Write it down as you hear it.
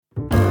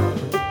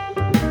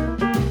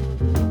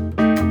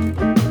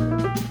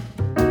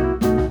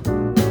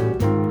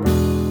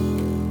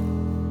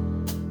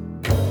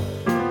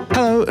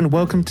and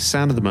welcome to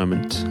Sound of the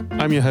Moment.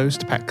 I'm your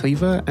host, Pat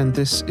Cleaver, and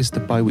this is the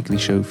bi-weekly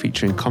show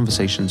featuring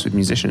conversations with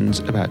musicians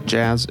about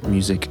jazz,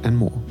 music, and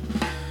more.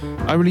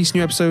 I release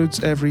new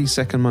episodes every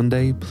second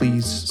Monday.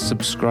 Please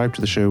subscribe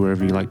to the show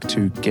wherever you like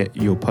to get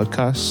your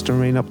podcasts to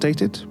remain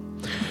updated.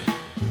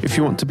 If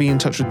you want to be in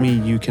touch with me,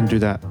 you can do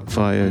that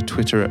via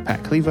Twitter at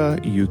Pat Cleaver.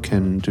 You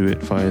can do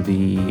it via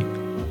the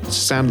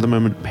Sound of the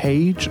Moment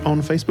page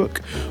on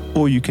Facebook,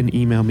 or you can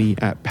email me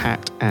at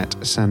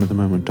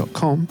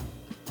pat@soundofthemoment.com.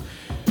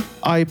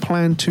 I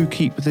plan to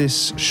keep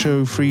this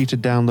show free to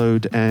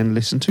download and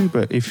listen to,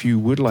 but if you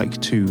would like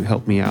to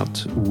help me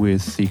out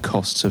with the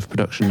costs of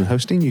production and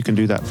hosting, you can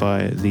do that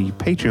via the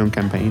Patreon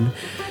campaign,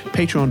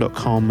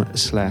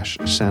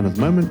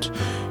 patreon.com/soundofthemoment.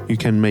 You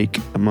can make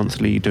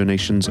monthly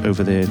donations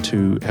over there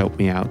to help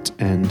me out,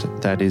 and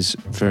that is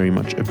very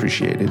much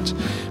appreciated.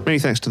 Many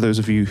thanks to those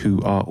of you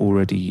who are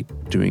already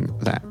doing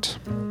that.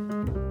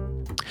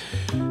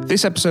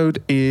 This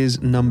episode is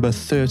number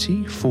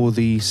 30 for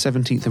the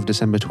 17th of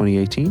December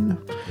 2018.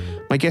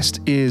 My guest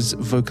is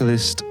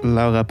vocalist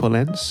Laura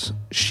Pollens.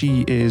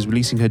 She is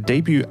releasing her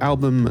debut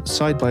album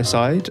Side by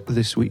Side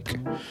this week,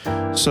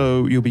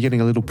 so you'll be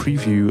getting a little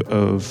preview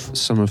of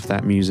some of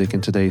that music in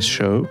today's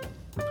show.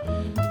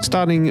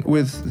 Starting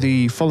with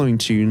the following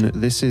tune,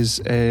 this is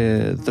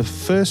the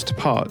first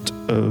part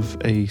of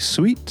a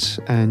suite,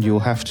 and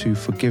you'll have to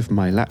forgive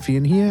my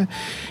Latvian here.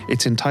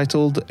 It's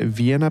entitled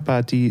Viena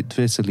pati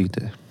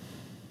dveselīte.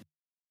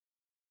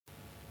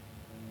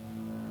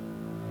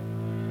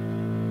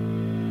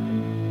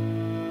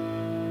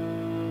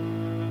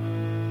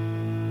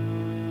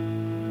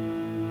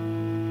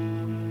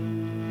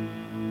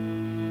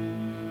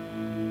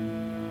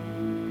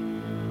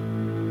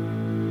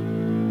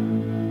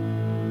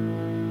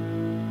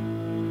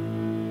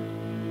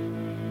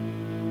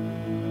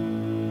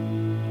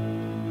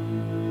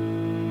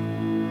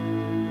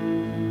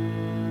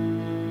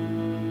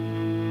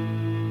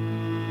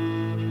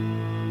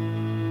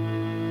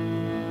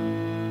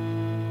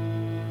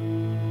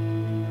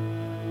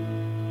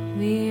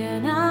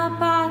 Viena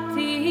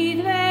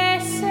pati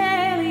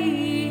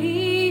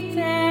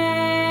dveselīte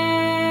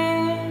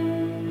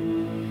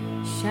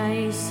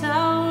šai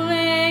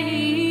saulei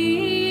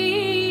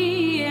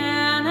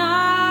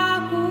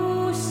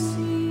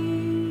ienākusi.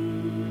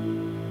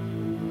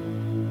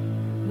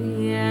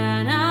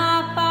 Viena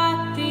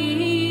pati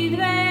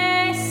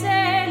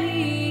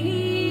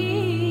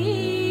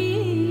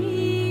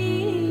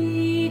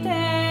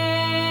dveselīte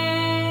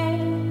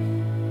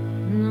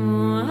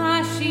no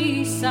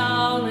šīs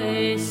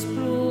saules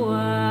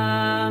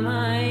prom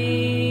aizījās.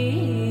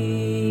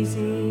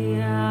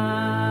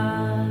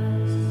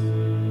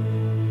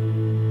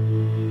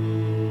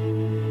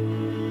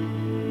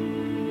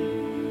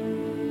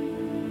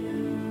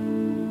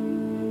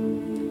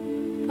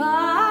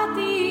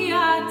 Pati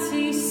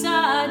acis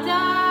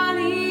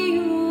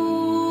sadalīju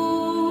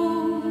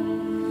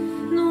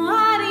no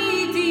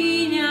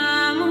rītiņa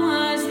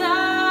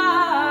mozdamās.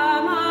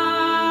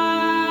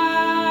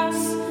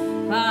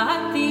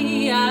 Pati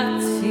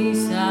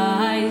acis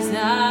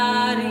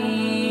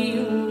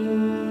aizdarīju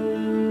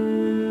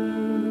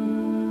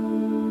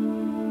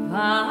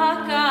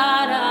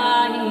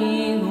vakarā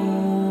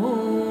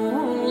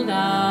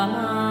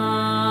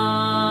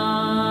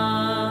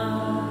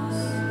ieguldamās.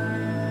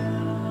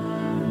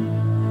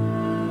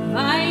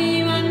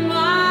 Vai man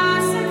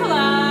māsa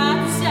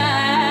klāt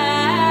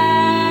sēd,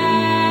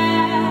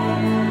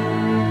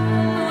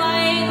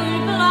 vai guļ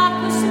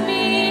blakus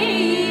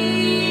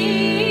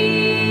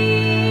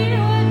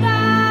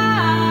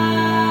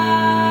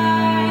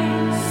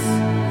mīļotājs?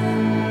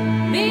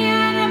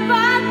 Viena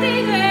pati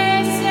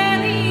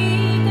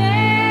dveselīte.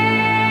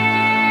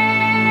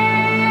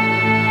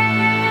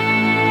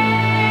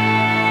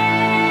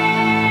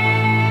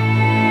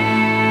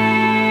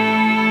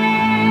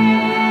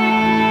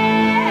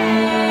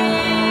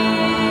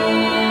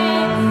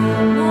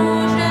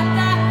 Mūža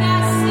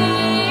takas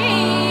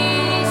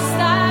izstaigās,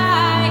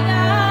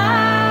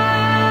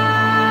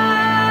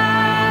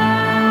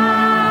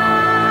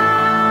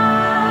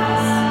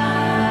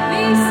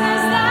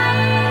 visas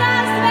daļas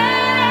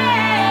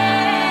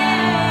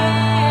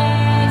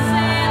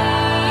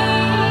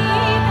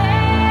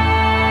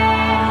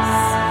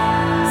dveselītes.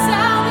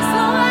 Saules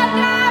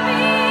lokā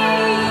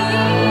vienojās,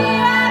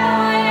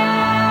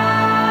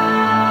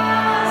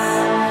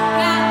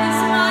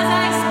 katrs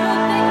mazais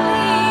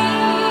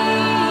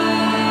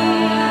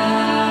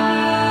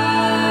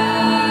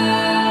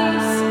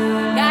puteklītis,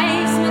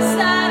 gaismas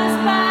starus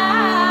pārnesā.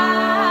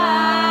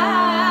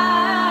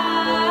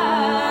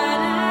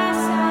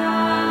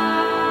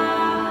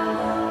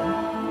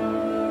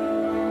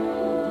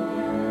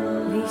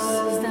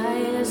 Visas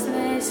daļas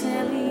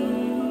dveselītes,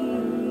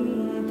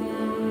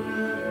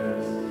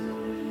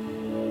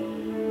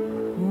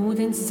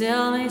 ūdens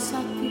dzelzs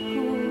attikušas,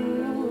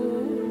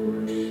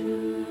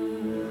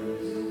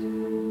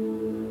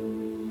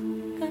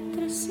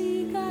 katra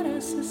sīkara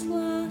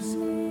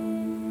saslāsē,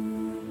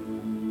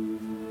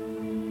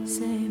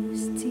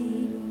 zemes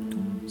dzīve.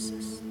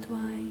 Tumsas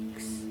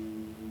tvaiks.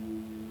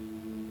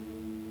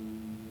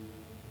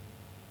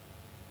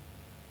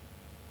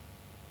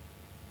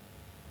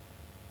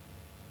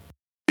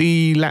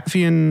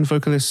 Latvian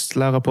vocalist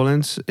Laura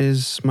Pollens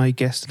is my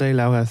guest today.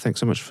 Laura, thanks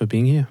so much for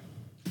being here.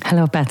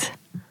 Hello, Pat.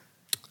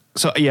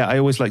 So, yeah, I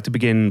always like to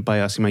begin by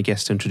asking my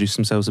guests to introduce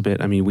themselves a bit.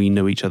 I mean, we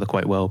know each other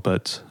quite well,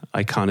 but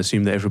I can't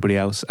assume that everybody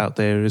else out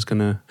there is going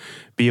to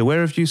be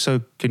aware of you.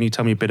 So can you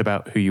tell me a bit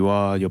about who you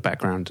are, your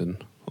background, and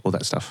all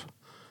that stuff?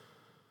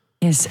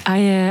 Yes,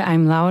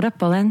 I'm Laura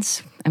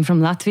Pollens. I'm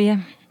from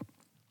Latvia.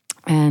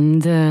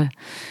 And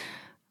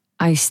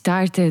I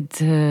started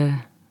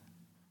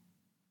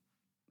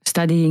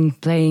studying,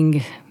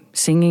 playing,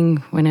 singing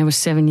when I was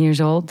 7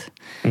 years old.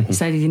 Mm-hmm.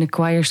 Studied in a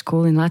choir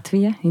school in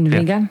Latvia, in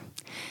Riga. Yeah.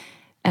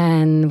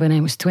 And when I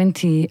was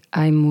 20,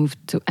 I moved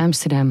to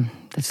Amsterdam.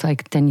 That's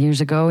like 10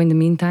 years ago in the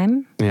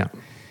meantime. Yeah.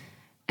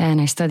 And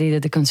I studied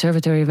at the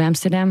Conservatory of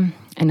Amsterdam.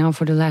 And now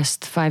for the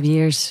last 5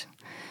 years,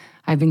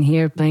 I've been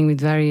here playing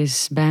with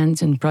various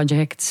bands and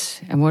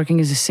projects and working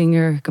as a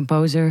singer,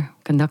 composer,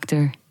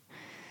 conductor.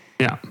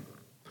 Yeah.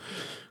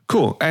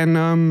 Cool.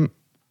 And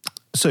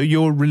so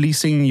you're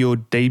releasing your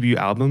debut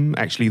album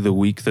actually the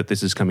week that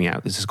this is coming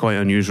out. This is quite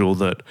unusual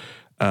that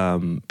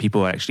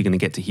people are actually going to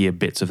get to hear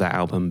bits of that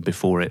album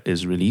before it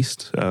is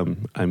released.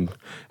 I'm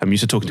used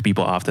to talking to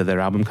people after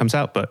their album comes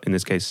out, but in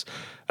this case,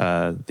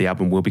 the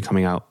album will be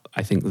coming out,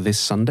 I think, this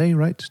Sunday,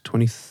 right?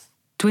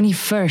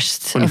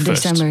 21st of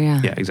December, yeah.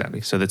 Yeah,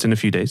 exactly. So that's in a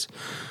few days.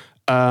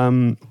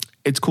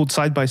 It's called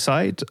Side by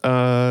Side.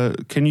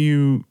 Can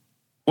you...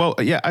 Well,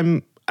 yeah,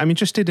 I'm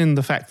interested in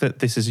the fact that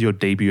this is your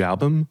debut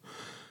album.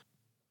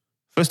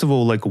 First of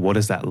all, like, what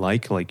is that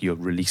like? Like, you're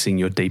releasing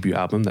your debut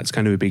album. That's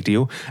kind of a big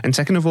deal. And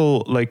second of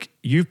all, like,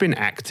 you've been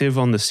active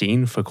on the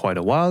scene for quite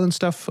a while and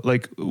stuff.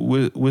 Like,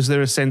 was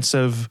there a sense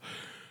of,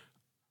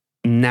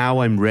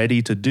 now I'm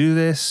ready to do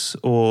this?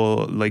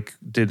 Or, like,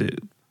 did it...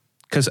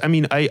 Because, I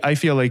mean, I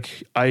feel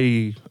like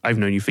I've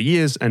known you for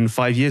years, and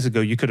 5 years ago,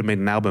 you could have made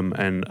an album,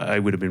 and I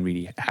would have been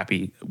really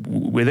happy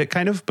with it,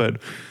 kind of. But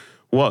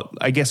what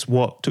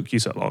took you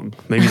so long?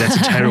 Maybe that's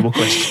a terrible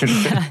question.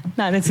 Yeah,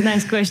 no, that's a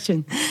nice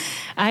question.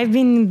 I've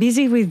been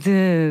busy with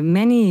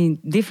many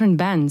different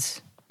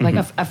bands, like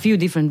a few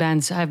different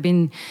bands. I've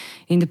been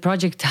in the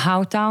project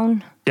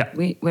Howtown,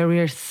 where we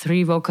are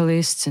 3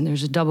 vocalists and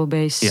there's a double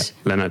bass. Yeah,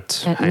 Leonard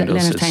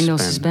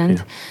Heindels' band.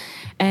 Yeah.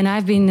 And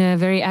I've been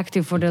very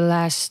active for the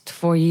last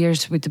 4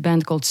 years with the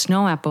band called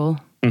Snow Apple.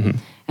 Mm-hmm.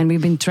 And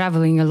we've been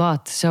traveling a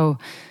lot. So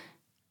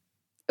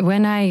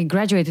when I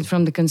graduated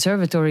from the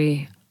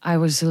conservatory, I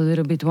was a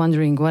little bit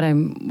wondering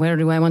where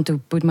do I want to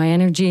put my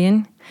energy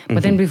in?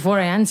 But then before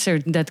I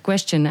answered that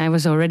question, I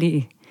was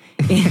already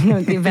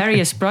in the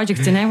various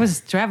projects, and I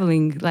was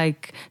traveling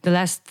like the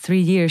last 3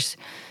 years.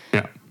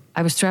 Yeah.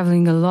 I was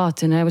traveling a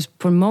lot, and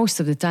for most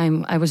of the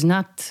time, I was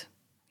not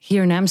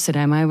here in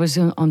Amsterdam. I was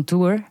on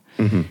tour.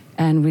 Mm-hmm.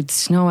 And with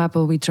Snow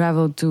Apple, we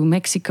traveled to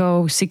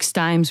Mexico 6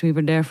 times. We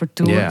were there for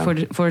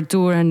a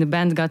tour, and the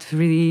band got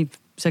really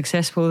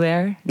successful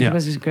there. Yeah. It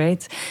was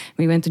great.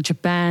 We went to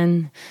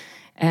Japan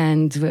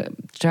and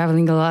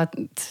traveling a lot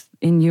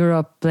in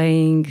Europe,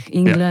 playing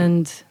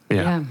England.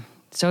 Yeah.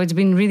 So it's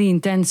been really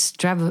intense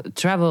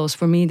travels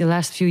for me the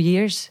last few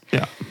years.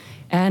 Yeah.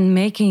 And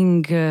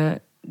making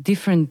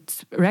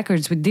different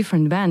records with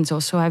different bands.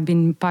 Also, I've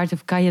been part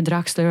of Kaja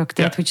Draxler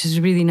Octet, which is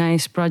a really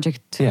nice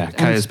project. Yeah,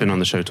 Kaja's been on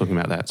the show talking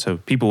about that, so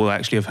people will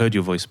actually have heard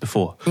your voice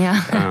before. Yeah.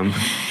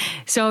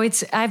 So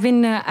I've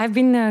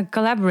been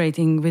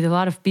collaborating with a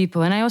lot of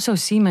people, and I also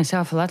see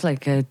myself a lot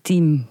like a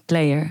team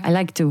player. I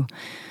like to.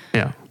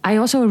 Yeah. I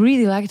also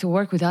really like to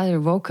work with other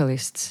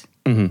vocalists.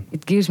 Mm-hmm.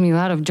 It gives me a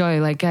lot of joy.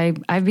 Like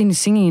I've been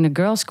singing in a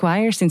girls'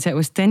 choir since I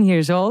was 10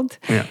 years old,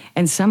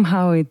 and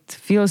somehow it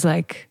feels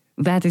like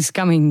that is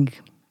coming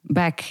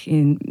back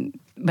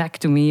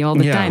to me all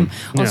the time.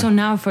 Also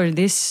now for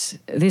this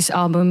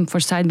album,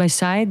 for Side by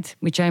Side,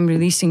 which I'm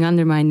releasing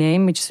under my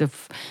name, which is the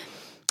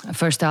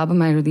first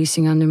album I'm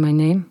releasing under my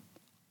name.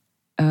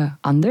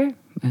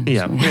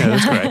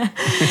 That's correct.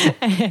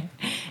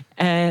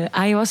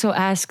 I also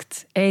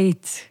asked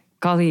 8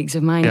 colleagues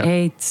of mine,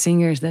 8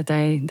 singers that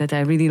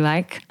I really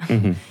like,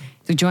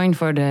 to join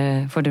for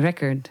the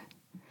record.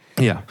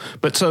 Yeah,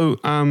 but so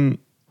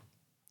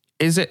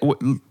is it?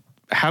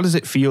 How does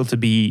it feel to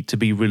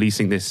be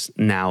releasing this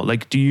now?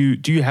 Like, do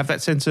you have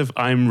that sense of,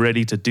 I'm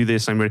ready to do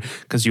this? I'm ready,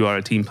 because you are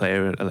a team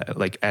player,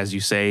 like as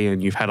you say,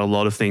 and you've had a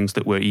lot of things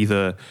that were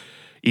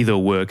either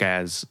work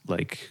as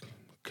like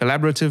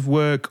collaborative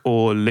work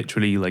or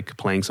literally like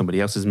playing somebody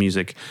else's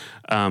music.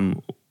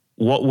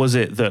 What was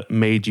it that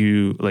made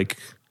you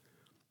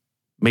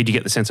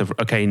get the sense of,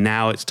 okay,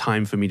 now it's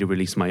time for me to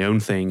release my own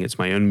thing. It's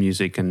my own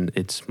music, and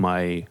it's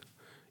my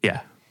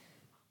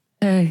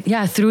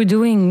through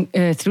doing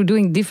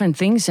different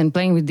things and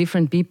playing with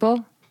different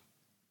people.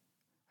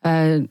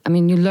 I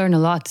mean, you learn a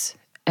lot,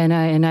 and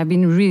I've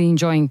been really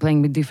enjoying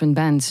playing with different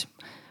bands.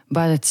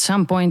 But at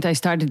some point, I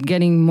started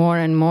getting more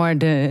and more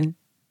the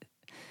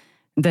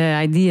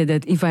idea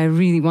that if I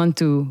really want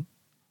to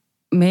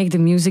make the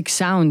music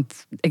sound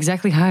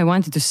exactly how I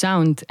want it to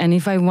sound, and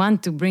if I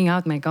want to bring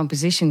out my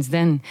compositions,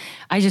 then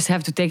I just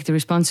have to take the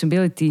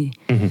responsibility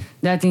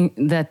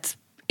that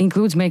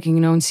includes making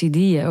your own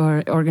CD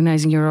or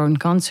organizing your own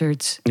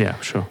concerts. Yeah,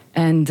 sure.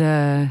 And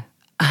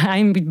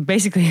I'm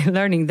basically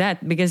learning that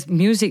because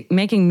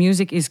making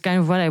music is kind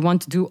of what I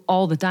want to do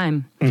all the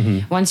time.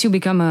 Once you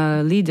become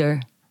a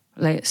leader,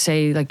 like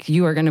say like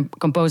you are going to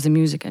compose the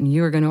music and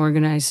you are going to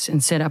organize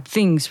and set up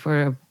things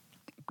for a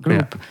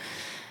group.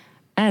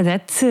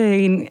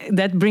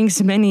 That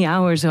brings many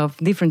hours of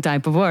different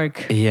type of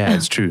work. Yeah,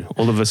 it's true.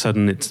 All of a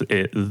sudden,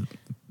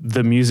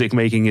 the music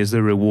making is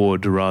the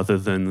reward rather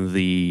than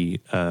the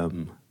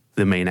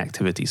main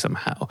activity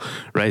somehow,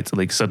 right? So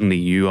like suddenly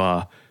you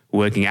are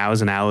working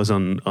hours and hours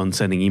on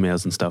sending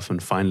emails and stuff,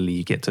 and finally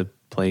you get to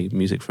play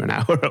music for an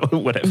hour or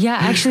whatever.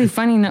 Yeah, actually,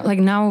 funny like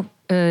now.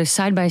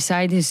 Side by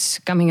Side is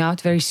coming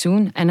out very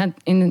soon, and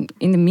in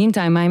the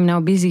meantime, I'm now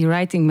busy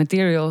writing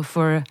material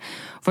for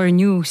a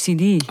new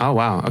CD. Oh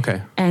wow!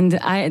 Okay. And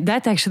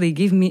that actually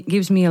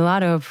gives me a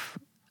lot of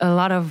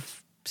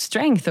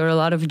strength or a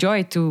lot of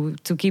joy to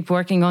keep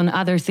working on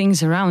other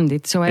things around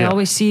it. So I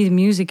always see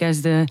music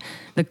as the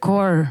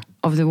core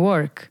of the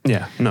work.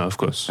 Yeah. No, of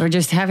course. Or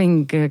just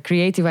having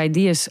creative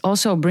ideas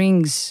also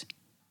brings,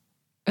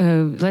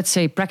 let's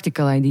say,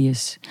 practical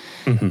ideas.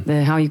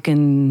 How you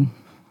can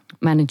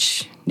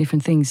manage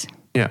different things.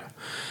 Yeah.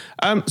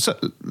 So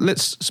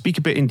let's speak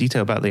a bit in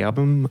detail about the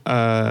album.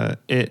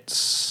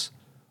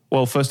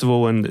 Well, first of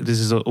all, and this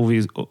is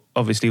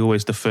obviously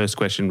always the first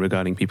question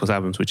regarding people's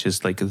albums, which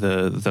is like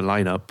the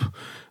lineup.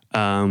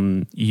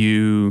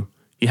 You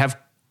have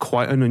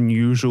quite an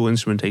unusual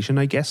instrumentation,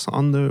 I guess,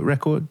 on the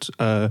record.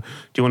 Do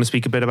you want to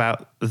speak a bit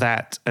about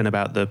that and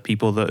about the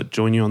people that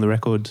join you on the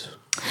record?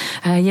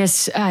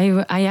 Yes,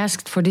 I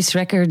asked for this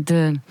record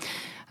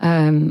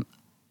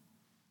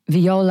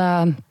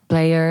viola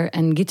player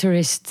and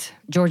guitarist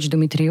George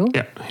Dumitriou.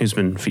 Yeah, who's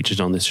been featured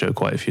on this show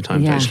quite a few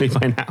times actually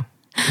by now.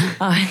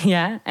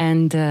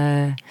 And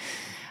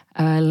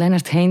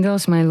Leonard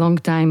Heindels, my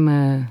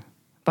longtime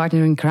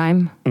partner in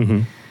crime.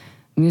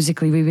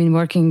 Musically, we've been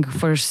working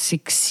for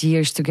 6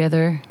 years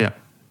together. Yeah.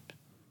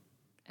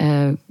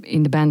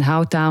 In the band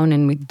Howtown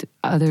and with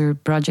other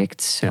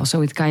projects, also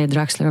with Kaya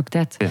Draxler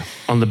Octet. Yeah,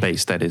 on the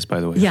bass, that is, by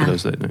the way, for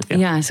those that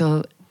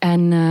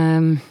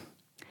know.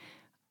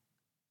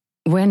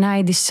 When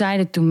I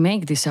decided to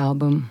make this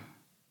album,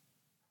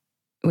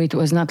 it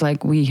was not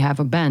like we have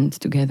a band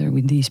together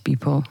with these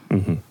people.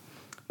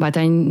 But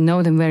I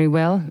know them very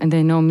well, and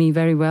they know me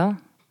very well.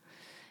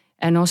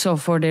 And also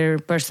for their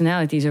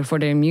personalities or for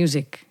their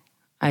music,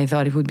 I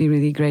thought it would be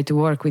really great to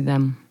work with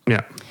them.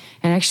 Yeah.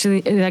 And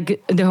actually,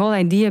 like, the whole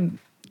idea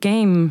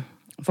came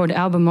for the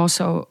album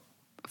also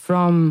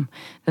from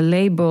the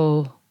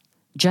label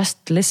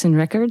Just Listen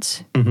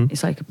Records.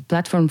 It's like a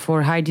platform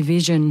for high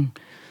division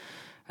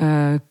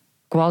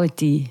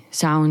quality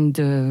sound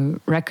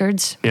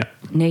records. Yeah.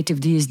 Native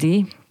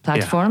DSD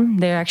platform. Yeah.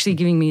 They're actually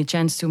giving me a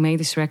chance to make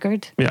this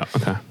record. Yeah,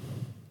 okay.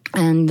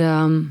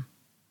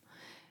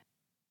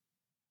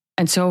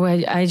 And so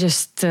I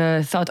just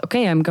thought,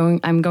 okay, I'm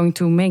going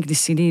to make this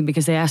CD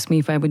because they asked me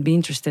if I would be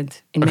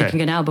interested in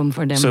making an album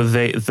for them. So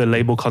the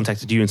label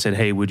contacted you and said,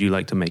 hey, would you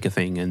like to make a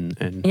thing?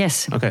 And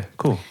yes. Okay,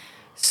 cool.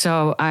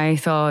 So I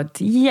thought,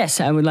 yes,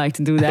 I would like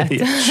to do that.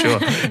 Yeah, sure.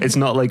 It's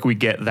not like we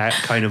get that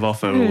kind of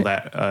offer all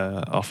that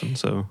often.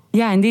 So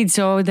yeah, indeed.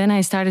 So then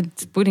I started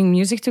putting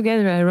music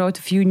together. I wrote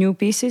a few new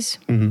pieces.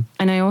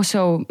 And I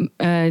also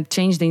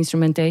changed the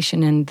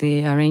instrumentation and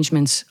the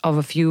arrangements of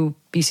a few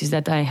pieces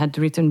that I had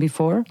written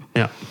before.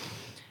 Yeah.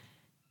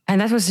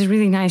 And that was a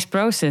really nice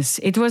process.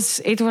 It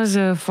was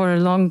for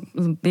a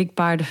big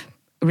part,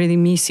 really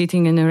me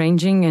sitting and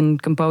arranging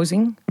and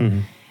composing.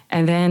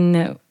 And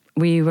then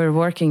we were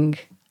working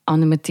on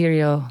the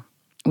material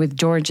with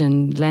George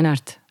and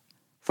Leonard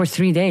for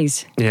 3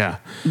 days. Yeah.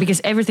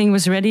 Because everything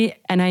was ready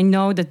and I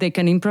know that they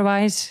can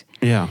improvise.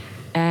 Yeah.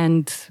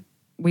 And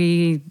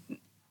we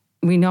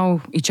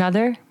know each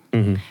other.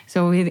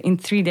 So in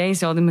 3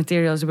 days, all the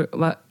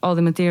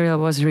material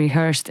was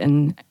rehearsed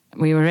and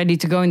we were ready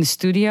to go in the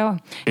studio.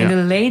 Yeah.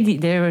 And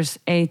there was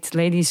 8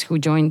 ladies who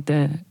joined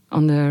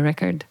on the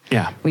record.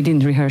 Yeah. We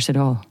didn't rehearse at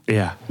all.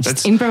 Yeah.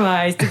 Just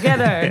improvised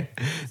together.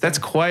 That's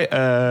quite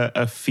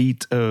a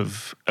feat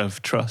of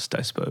trust,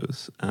 I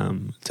suppose.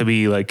 To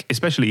be like,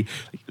 especially,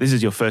 this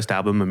is your first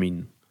album. I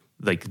mean,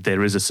 like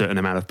there is a certain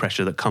amount of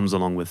pressure that comes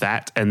along with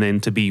that. And then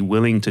to be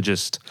willing to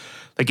just,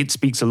 like it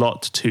speaks a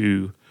lot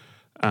to,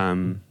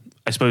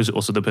 I suppose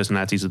also the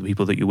personalities of the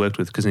people that you worked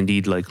with, because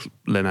indeed like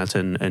Leonard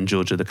and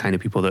George are the kind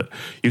of people that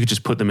you could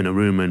just put them in a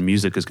room and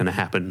music is going to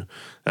happen.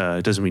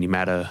 It doesn't really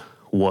matter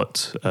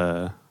what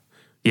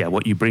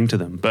you bring to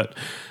them. But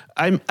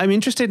I'm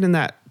interested in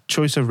that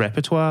choice of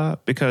repertoire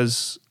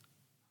because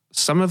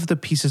some of the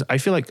pieces, I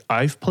feel like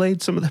I've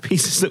played some of the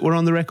pieces that were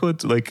on the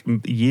record like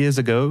years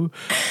ago,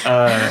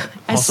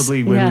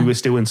 possibly when we were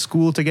still in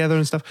school together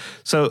and stuff.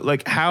 So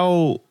like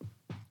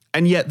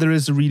and yet there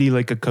is really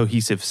like a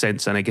cohesive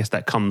sense, and I guess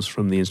that comes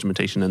from the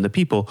instrumentation and the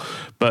people.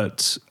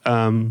 But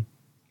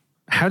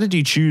how did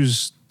you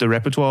choose the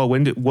repertoire?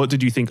 What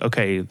did you think,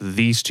 okay,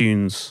 these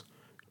tunes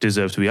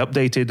deserve to be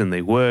updated and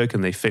they work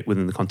and they fit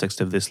within the context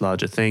of this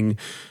larger thing?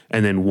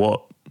 And then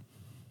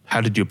how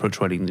did you approach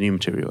writing the new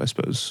material, I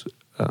suppose,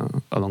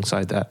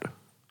 alongside that?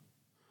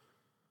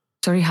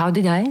 Sorry, how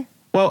did I?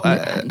 Well,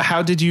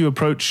 how did you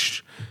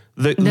approach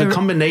the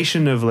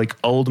combination of like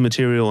old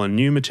material and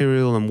new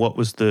material, and what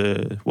was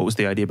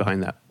the idea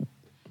behind that?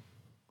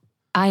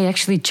 I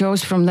actually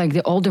chose from like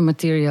the older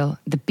material,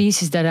 the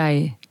pieces that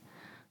I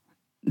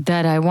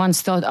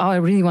once thought, oh, I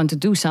really want to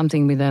do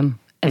something with them.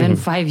 And then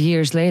 5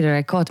 years later,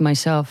 I caught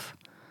myself,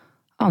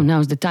 oh,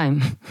 now's the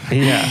time.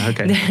 Yeah,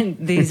 okay.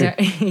 These are,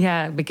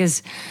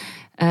 because,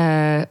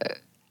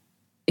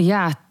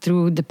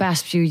 through the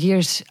past few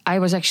years, I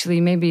was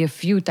actually maybe a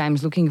few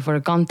times looking for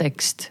a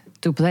context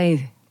to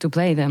play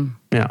them.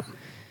 Yeah.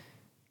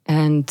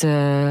 And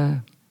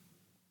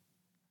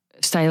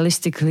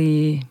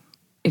stylistically,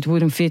 it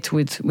wouldn't fit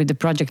with the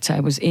projects I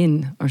was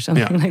in or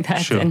something like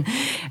that. Sure.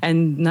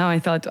 And now I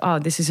thought, oh,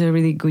 this is a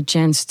really good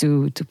chance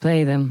to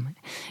play them.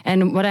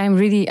 And what I'm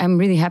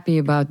really happy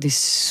about this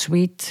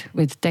suite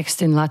with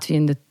text in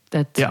Latvian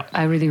that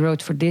I really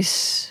wrote for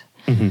this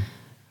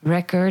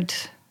record.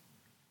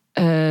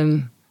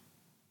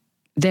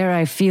 There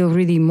I feel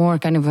really more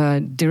kind of a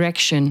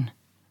direction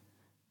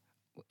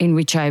in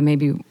which I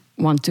maybe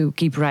want to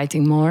keep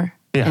writing more.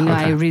 Yeah, and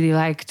okay. I really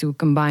like to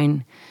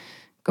combine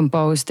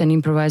composed and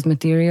improvised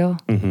material.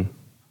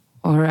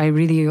 Or I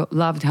really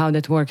loved how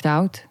that worked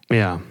out.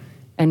 Yeah.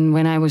 And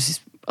when I was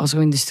also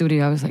in the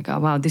studio, I was like, oh,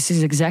 wow, this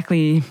is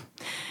exactly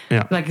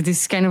like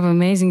this kind of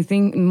amazing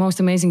thing, most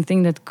amazing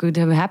thing that could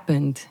have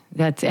happened,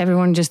 that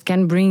everyone just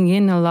can bring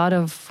in a lot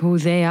of who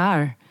they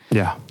are.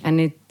 Yeah. And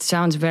it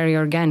sounds very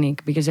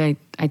organic because I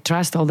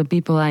trust all the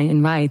people I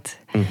invite.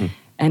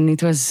 And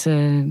it was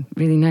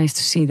really nice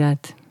to see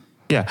that.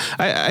 Yeah.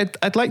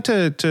 I'd like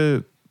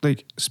to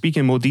like speak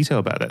in more detail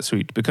about that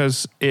suite,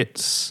 because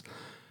it's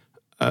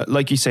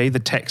like you say, the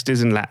text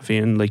is in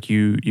Latvian, like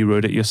you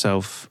wrote it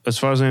yourself. As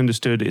far as I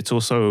understood, it's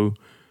also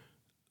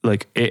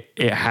like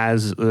it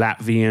has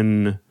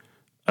Latvian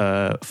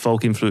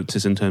folk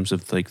influences in terms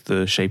of like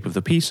the shape of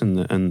the piece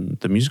and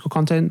the musical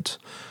content.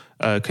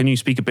 Can you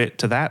speak a bit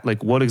to that?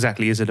 Like, what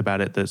exactly is it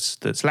about it that's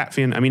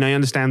Latvian? I mean, I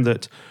understand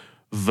that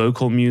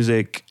vocal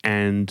music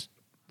and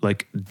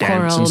like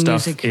dance choral and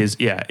stuff music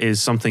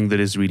is something that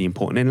is really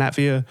important in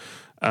Latvia.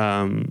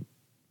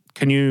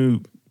 Can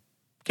you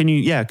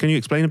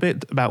explain a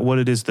bit about what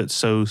it is that's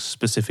so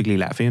specifically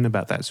Latvian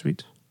about that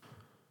suite?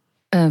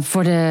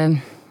 For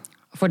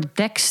the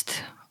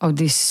text of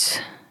this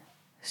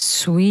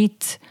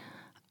suite,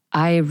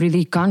 I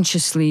really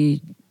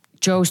consciously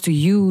chose to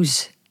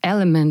use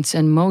elements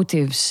and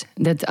motives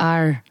that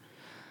are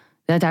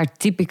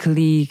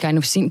typically kind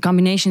of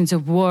combinations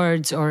of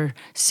words or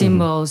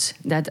symbols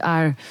that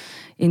are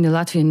in the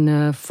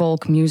Latvian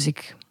folk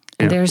music.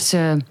 And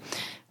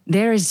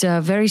there is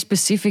a very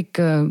specific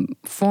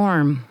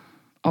form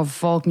of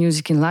folk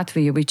music in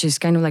Latvia, which is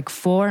kind of like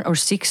 4 or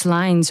 6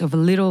 lines of a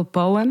little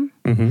poem,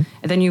 and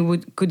then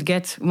you could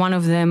get one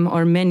of them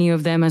or many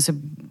of them as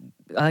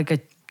a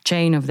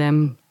chain of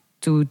them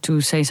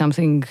to say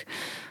something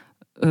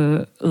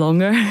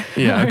longer.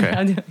 Yeah, okay.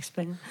 How do you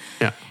explain?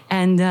 Yeah,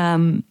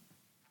 and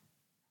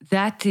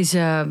that is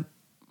a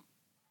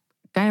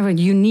kind of a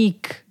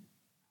unique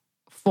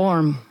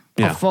form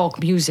of folk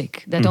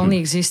music that only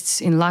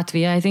exists in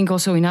Latvia. I think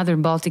also in other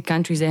Baltic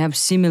countries they have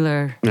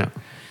similar,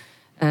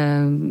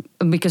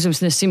 because of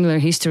the similar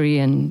history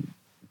and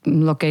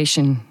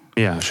location.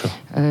 Yeah, sure.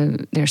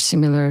 There's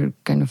similar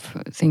kind of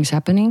things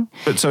happening.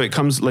 But so it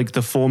comes like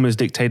the form is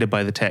dictated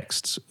by the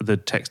text. The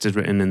text is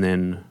written and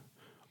then,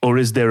 or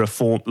is there a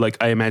form, like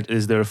I imagine,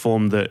 is there a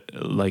form that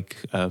like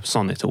a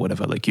sonnet or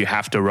whatever, like you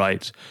have to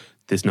write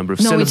this number of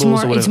syllables?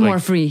 No, it's more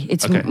free.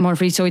 It's more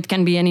free. So it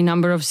can be any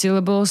number of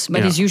syllables,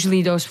 but it's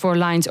usually those 4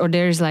 lines, or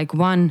there's like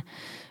one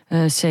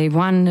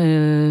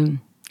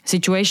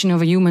situation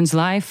of a human's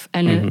life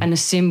and a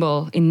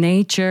symbol in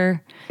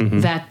nature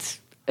that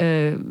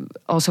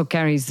also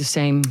carries the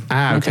same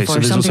metaphor. Okay. So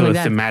there's something also like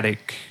a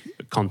thematic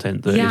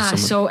content that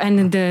is so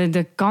and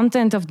the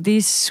content of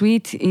this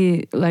suite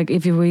is, like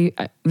if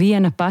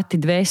viena pati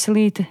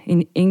dvēselīte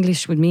in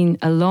English would mean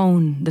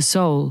alone, the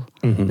soul.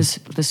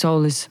 The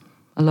soul is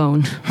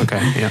alone.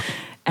 Okay, yeah.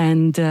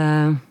 And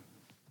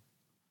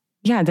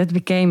that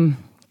became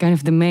kind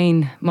of the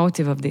main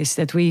motive of this,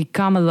 that we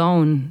come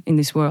alone in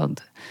this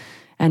world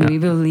and we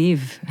will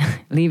leave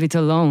it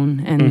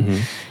alone.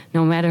 And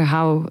no matter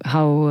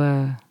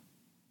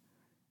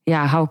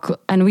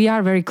and we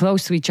are very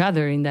close to each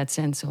other in that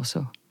sense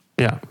also.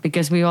 Yeah.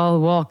 Because we all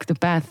walk the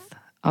path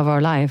of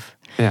our life.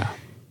 Yeah.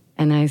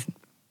 And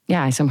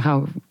I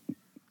somehow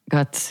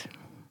got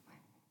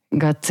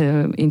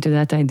into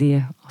that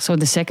idea. So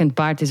the second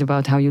part is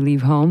about how you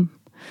leave home,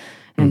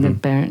 and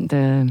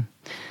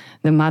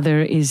the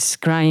mother is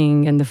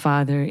crying and the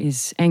father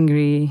is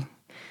angry.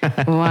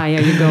 Why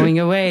are you going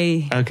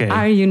away? Okay.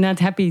 Are you not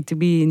happy to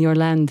be in your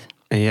land?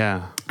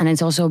 Yeah. And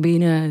it's also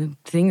been a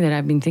thing that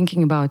I've been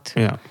thinking about.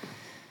 Yeah.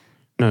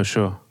 No,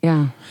 sure.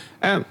 Yeah.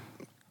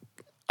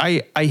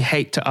 I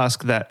hate to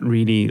ask that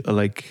really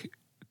like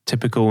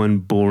typical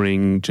and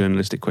boring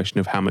journalistic question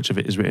of how much of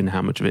it is written,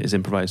 how much of it is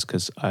improvised,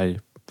 because I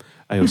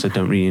I also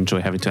don't really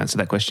enjoy having to answer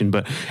that question.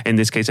 But in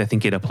this case, I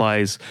think it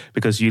applies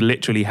because you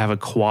literally have a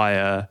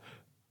choir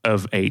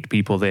of 8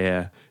 people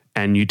there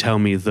and you tell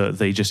me that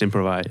they just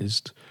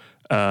improvised.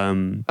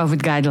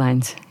 With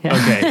guidelines. Yeah.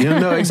 Okay,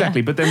 no,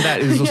 exactly. But then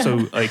that is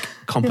also like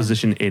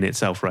composition in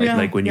itself, right? Yeah,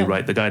 like when you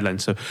write the guidelines.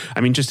 So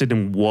I'm interested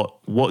in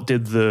what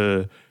did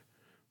the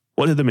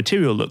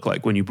material look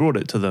like when you brought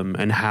it to them,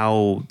 and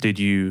how did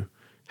you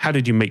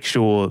make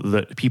sure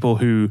that people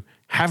who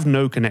have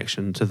no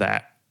connection to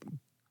that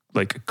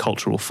like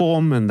cultural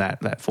form and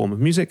that form of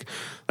music,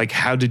 like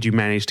how did you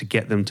manage to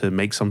get them to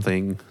make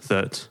something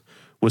that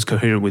was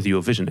coherent with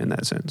your vision in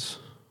that sense?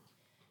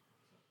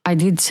 I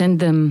did send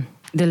them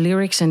the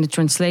lyrics and the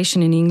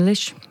translation in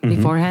English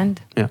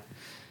beforehand. Yeah.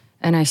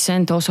 And I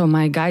sent also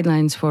my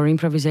guidelines for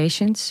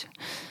improvisations.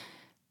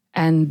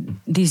 And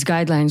these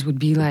guidelines would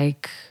be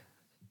like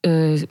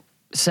a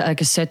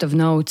set of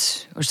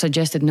notes or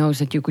suggested notes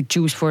that you could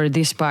choose for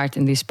this part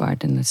and this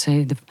part. And let's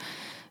say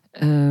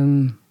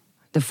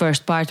the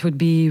first part would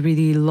be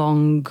really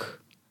long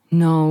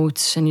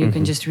notes and you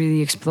can just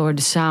really explore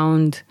the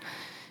sound.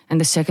 And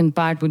the second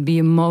part would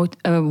be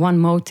one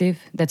motive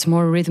that's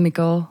more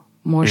rhythmical,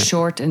 more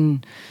short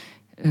and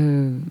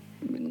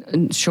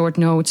short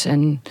notes,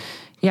 and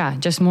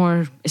just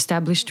more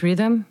established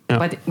rhythm. Yeah.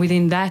 But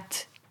within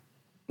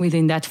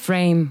that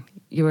frame,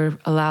 you're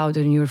allowed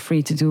and you're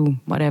free to do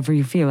whatever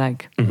you feel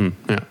like.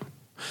 Mm-hmm. Yeah.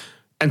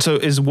 And so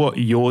is what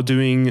you're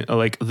doing,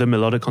 like the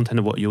melodic content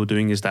of what you're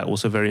doing, is that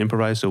also very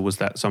improvised, or was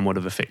that somewhat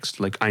of a fixed,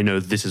 like, I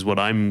know this is what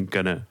I'm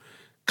going to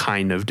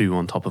kind of do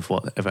on top of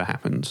whatever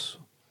happens?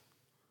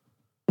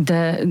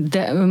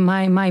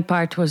 My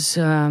part was,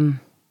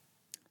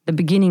 the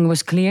beginning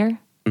was clear,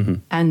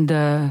 and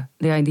the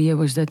idea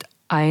was that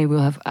I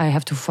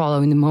have to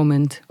follow in the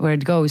moment where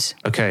it goes.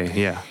 Okay,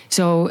 yeah.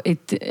 So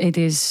it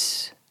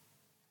is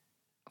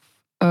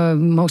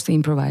mostly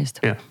improvised.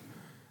 Yeah.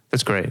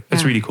 That's great.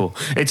 That's really cool.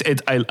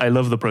 I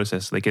love the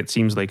process. Like, it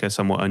seems like a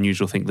somewhat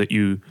unusual thing that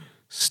you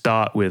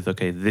start with,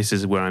 okay, this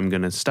is where I'm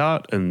going to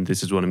start and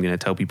this is what I'm going to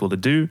tell people to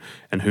do,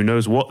 and who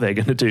knows what they're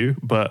going to do,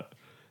 but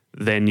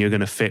then you're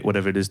going to fit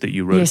whatever it is that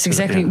you wrote. Yes,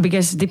 exactly.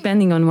 Because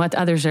depending on what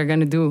others are going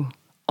to do,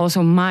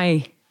 also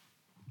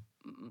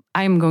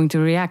I'm going to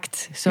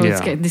react. So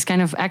it's this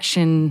kind of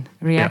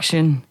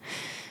reaction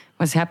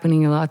was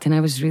happening a lot, and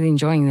I was really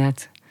enjoying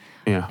that.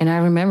 Yeah. And I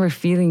remember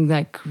feeling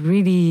like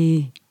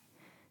really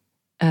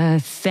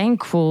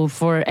thankful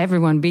for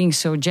everyone being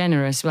so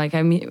generous. Like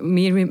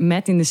we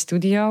met in the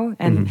studio,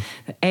 and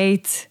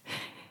 8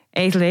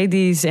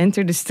 ladies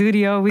entered the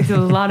studio with a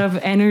lot of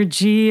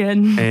energy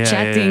and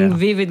chatting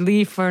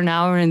vividly for an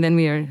hour, and then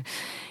we are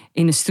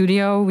in a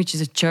studio, which is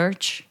a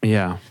church.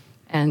 Yeah.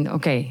 And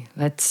okay,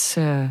 let's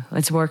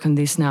work on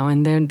this now.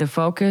 And then the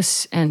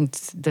focus and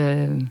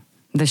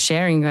the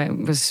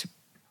sharing was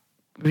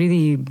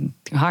really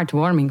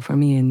heartwarming for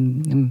me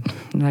and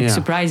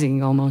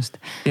surprising almost.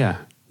 Yeah.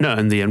 No,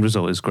 and the end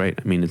result is great.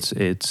 I mean,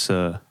 it's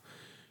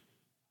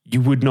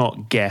you would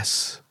not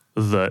guess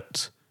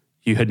that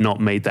you had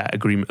not made that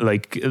agreement.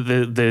 Like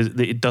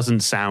it doesn't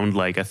sound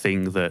like a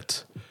thing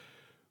that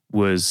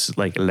was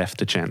like left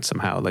to chance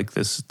somehow. Like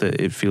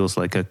it feels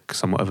like a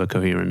somewhat of a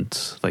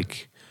coherent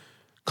like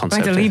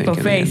concept. Quite a leap of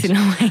faith in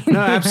a way. No,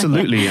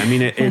 absolutely. I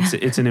mean,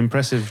 it's an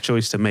impressive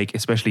choice to make,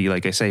 especially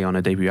like I say on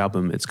a debut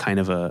album. It's kind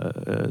of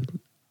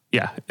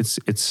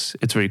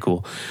it's very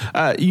cool.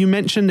 You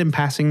mentioned in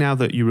passing now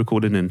that you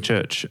recorded in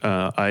church.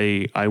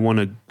 I want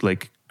to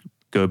like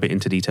go a bit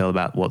into detail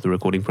about what the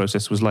recording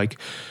process was like.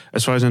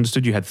 As far as I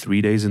understood, you had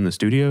 3 days in the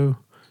studio.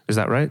 Is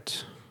that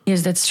right?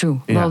 Yes, that's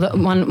true. Yeah. Well,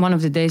 one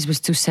of the days was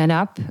to set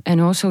up and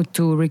also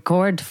to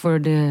record for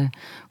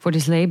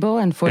this label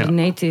and for the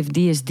native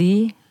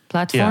DSD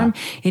platform.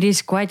 Yeah. It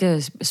is quite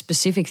a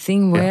specific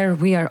thing where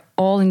we are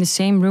all in the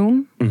same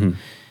room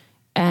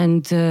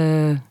and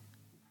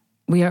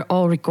we are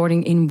all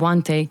recording in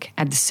one take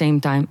at the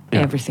same time,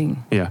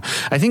 everything. Yeah,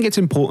 I think it's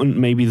important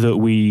maybe that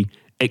we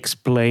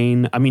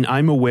explain. I mean,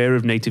 I'm aware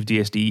of native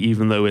DSD,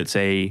 even though it's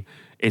a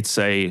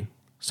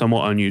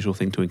somewhat unusual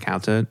thing to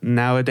encounter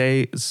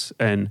nowadays.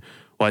 And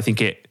I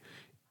think it's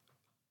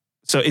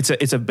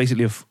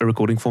basically a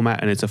recording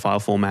format, and it's a file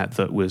format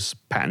that was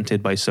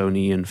patented by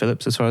Sony and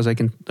Philips, as far as I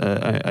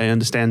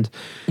understand.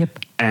 Yep.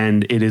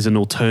 And it is an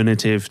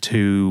alternative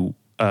to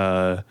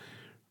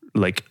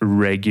like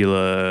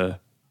regular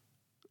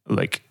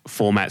like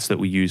formats that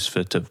we use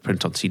to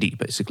print on CD,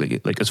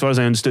 basically. Like, as far as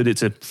I understood,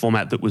 it's a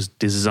format that was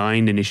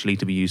designed initially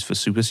to be used for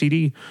Super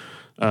CD,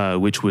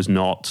 which was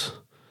not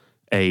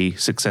a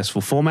successful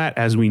format.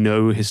 As we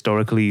know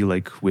historically,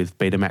 like with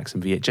Betamax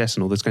and VHS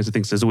and all those kinds of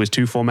things, there's always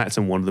 2 formats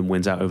and one of them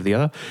wins out over the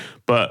other.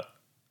 But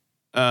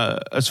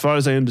as far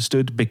as I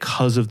understood,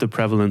 because of the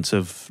prevalence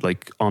of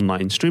like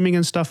online streaming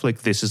and stuff,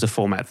 like this is a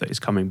format that is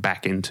coming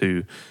back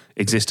into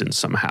existence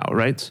somehow,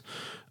 right?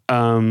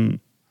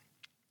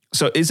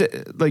 So is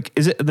it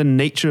the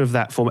nature of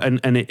that format,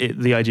 and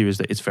the idea is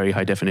that it's very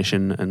high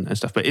definition and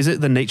stuff, but is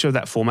it the nature of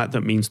that format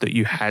that means that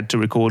you had to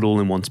record all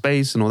in one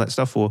space and all that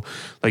stuff, or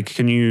like,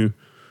 can you...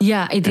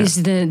 Yeah, it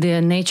is the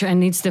nature,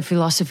 and it's the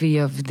philosophy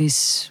of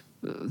this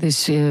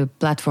this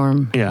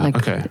platform, Yeah,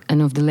 okay.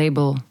 and of the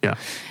label. Yeah.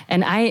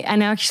 And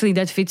actually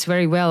that fits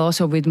very well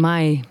also with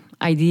my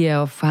idea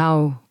of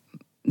how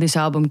this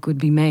album could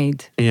be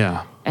made.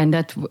 Yeah. And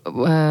that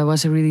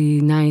was a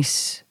really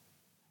nice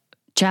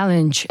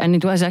challenge, and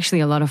it was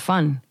actually a lot of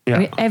fun. Yeah. I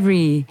mean,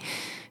 every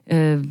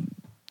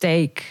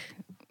take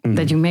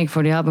that you make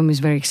for the album is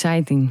very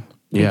exciting.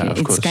 Yeah, Like, of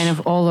it's course. kind of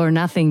all or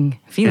nothing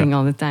feeling Yeah.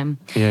 all the time.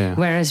 Yeah.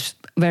 Whereas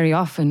very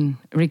often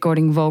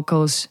recording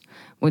vocals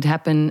would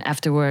happen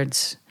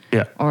afterwards.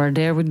 Yeah. Or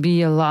there would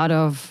be a lot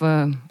of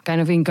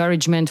kind of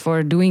encouragement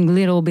for doing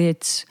little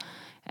bits,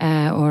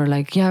 or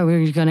like, yeah,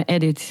 we're gonna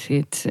edit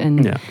it,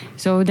 and Yeah.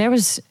 so there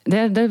was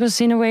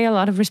in a way a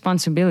lot of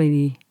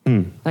responsibility,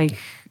 like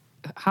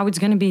how it's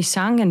gonna be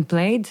sung and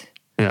played.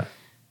 Yeah.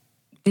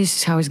 This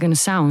is how it's gonna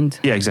sound.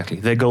 Yeah, exactly.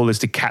 Their goal is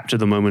to capture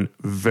the moment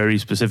very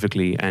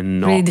specifically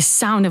and not. Really, the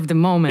sound of the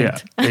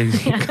moment.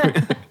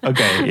 Yeah.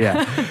 Okay.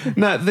 Yeah.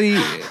 No,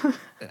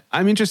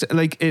 I'm interested.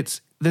 Like,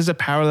 there's a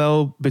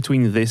parallel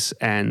between this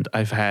and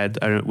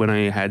when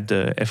I had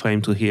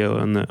Ephraim Trujillo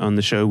on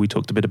the show, we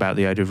talked a bit about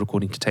the idea of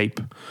recording to tape,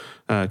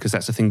 because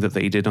that's the thing that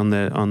they did on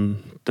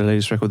the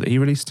latest record that he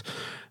released,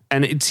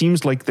 and it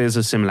seems like there's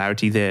a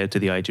similarity there to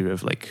the idea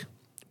of like,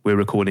 we're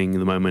recording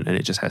the moment and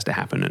it just has to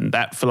happen, and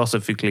that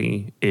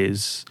philosophically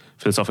is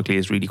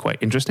really quite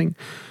interesting.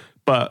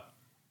 But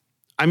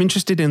I'm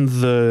interested in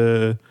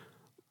the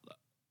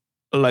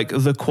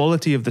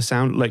quality of the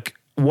sound. Like,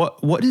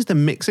 what is the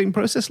mixing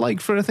process like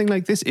for a thing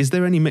like this? Is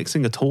there any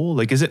mixing at all?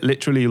 Like, is it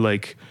literally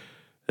like,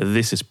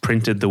 this is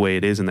printed the way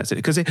it is and that's it?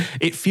 Because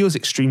it feels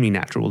extremely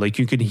natural. Like,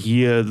 you can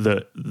hear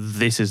that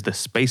this is the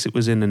space it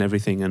was in and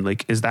everything. And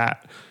like,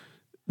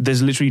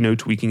 there's literally no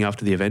tweaking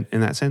after the event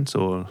in that sense,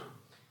 or?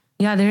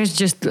 Yeah, there's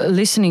just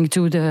listening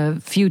to the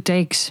few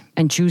takes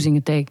and choosing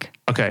a take.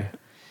 Okay.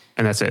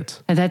 And that's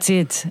it. And that's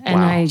it. And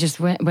Wow. I just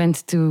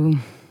went to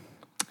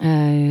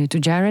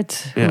Jared,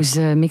 Yeah. who's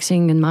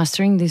mixing and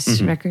mastering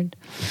this record,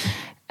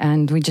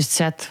 and we just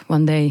sat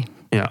one day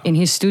Yeah. in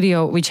his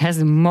studio, which has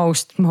the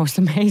most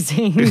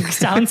amazing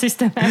sound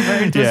system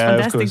ever. It was Yeah,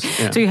 of fantastic. course,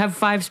 yeah. So you have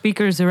 5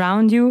 speakers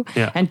around you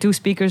Yeah. and 2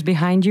 speakers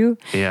behind you,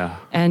 Yeah.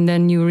 and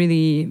then you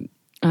really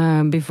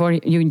before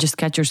you just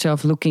catch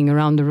yourself looking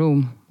around the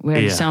room where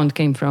Yeah. the sound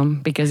came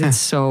from, because it's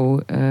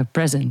so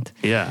present.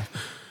 Yeah.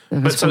 It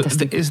was But so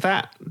fantastic.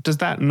 does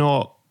that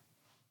not,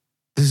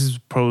 this is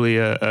probably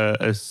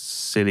a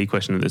silly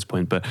question at this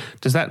point, but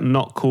does that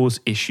not cause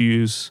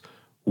issues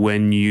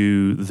when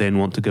you then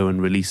want to go and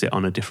release it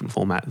on a different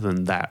format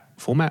than that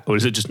format? Or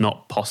is it just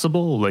not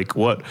possible? Like,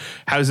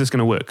 how is this going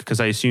to work? Because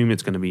I assume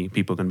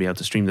people are going to be able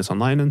to stream this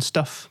online and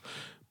stuff,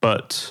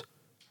 but...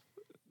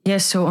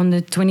 Yes, so on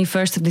the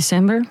 21st of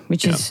December,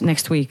 which is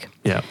next week,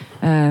 Yeah.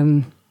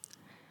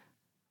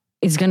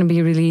 it's going to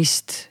be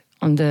released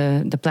on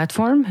the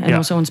platform and Yeah.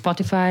 also on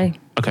Spotify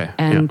Okay.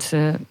 and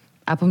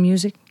Apple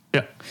Music.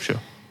 Yeah, sure.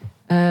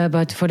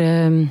 But for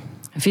the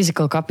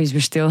physical copies, we're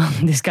still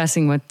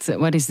discussing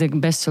what is the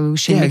best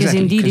solution. Yeah, because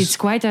exactly, indeed, 'cause- it's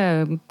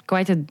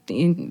quite a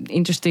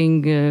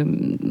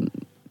interesting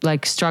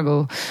like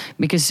struggle.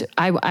 Because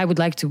I would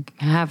like to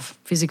have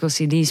physical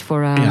CDs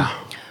for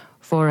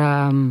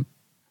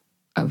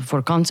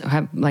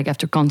like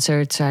after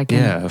concerts. I can,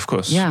 Yeah, of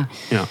course. Yeah.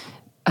 Yeah.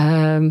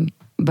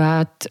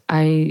 But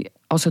I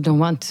also don't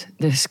want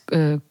this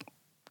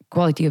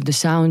quality of the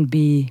sound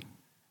be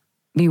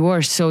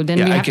worse. So then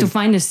Yeah, we I have can- to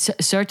find a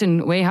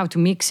certain way how to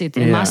mix it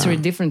and Yeah. master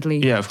it differently.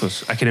 Yeah, of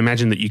course. I can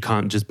imagine that you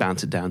can't just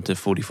bounce it down to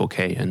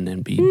 44K and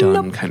then be done.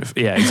 Nope. Kind of.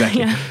 Yeah,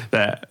 exactly. Yeah.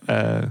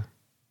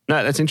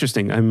 No, that's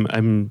interesting.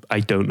 I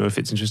don't know if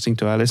it's interesting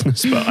to our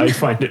listeners, but I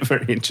find it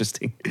very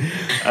interesting.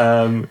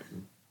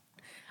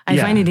 I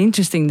Yeah. find it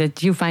interesting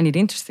that you find it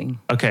interesting.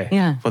 Okay.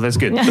 Yeah. Well, that's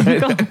good.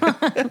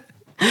 Yeah.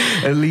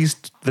 At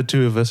least the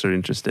two of us are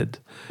interested.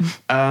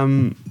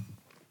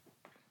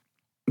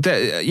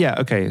 Yeah.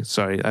 Okay.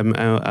 Sorry.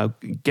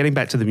 Getting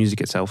back to the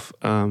music itself.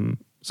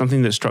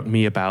 Something that struck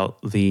me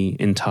about the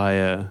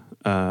entire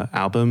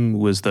album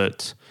was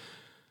that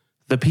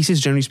the pieces,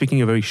 generally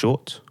speaking, are very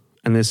short,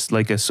 and there's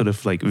like a sort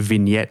of like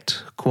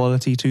vignette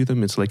quality to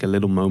them. It's like a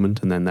little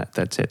moment, and then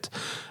that's it.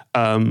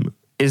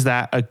 Is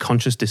that a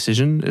conscious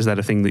decision? Is that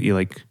a thing that you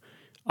like?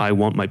 I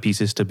want my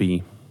pieces to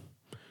be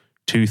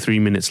 2-3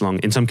 minutes long.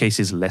 In some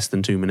cases, less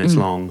than 2 minutes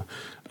long.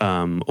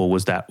 Or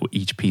was that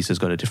each piece has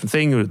got a different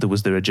thing? Or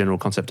was there a general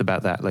concept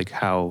about that? Like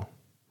how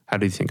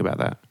do you think about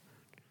that?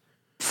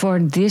 For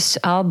this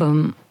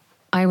album,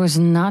 I was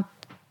not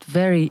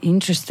very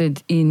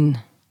interested in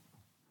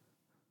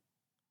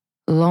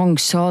long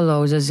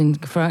solos,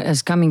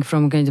 as coming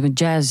from kind of a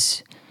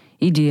jazz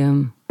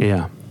idiom.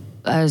 Yeah.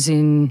 As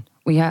in,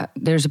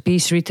 there's a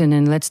piece written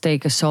and let's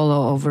take a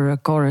solo over a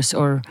chorus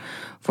or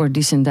for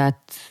this and that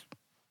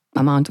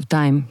amount of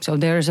time. So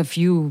there's a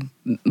few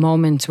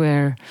moments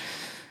where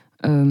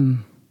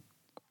one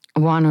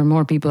or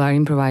more people are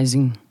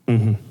improvising.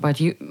 Mm-hmm. But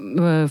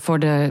for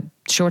the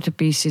shorter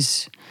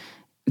pieces,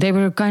 they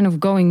were kind of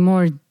going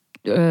more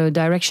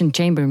direction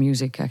chamber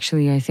music,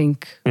 actually, I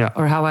think. Yeah.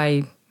 Or how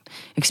I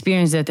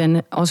experienced that.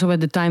 And also at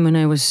the time when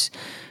I was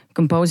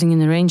composing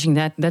and arranging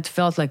that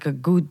felt like a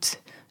good,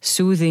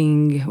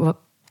 soothing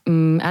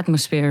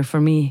atmosphere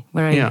for me,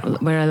 where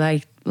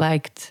I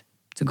liked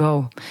to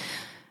go.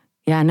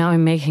 Yeah, now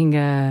I'm making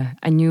a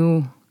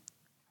new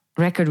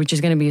record, which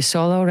is going to be a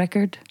solo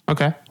record.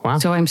 Okay, wow.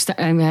 So I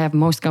have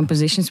most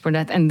compositions for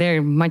that, and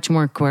they're much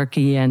more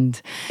quirky and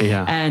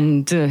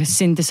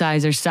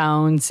synthesizer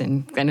sounds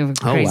and kind of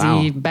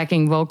crazy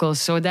backing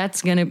vocals. So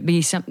that's going to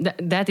be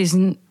that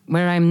isn't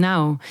where I'm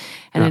now,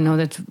 and I know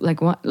that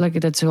like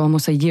that's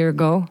almost a year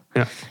ago.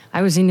 Yeah,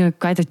 I was in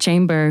quite a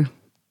chamber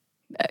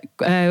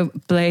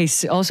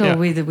place also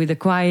with the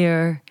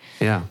choir.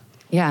 Yeah.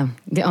 Yeah,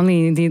 the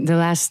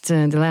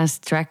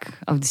last track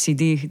of the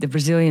CD, the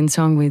Brazilian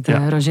song with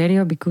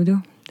Rogério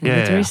Bicudo, the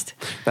guitarist.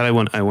 Yeah. That I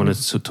wanted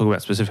to talk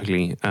about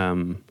specifically.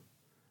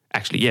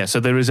 Actually, so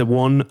there is a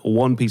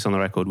one piece on the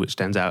record which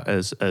stands out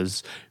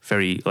as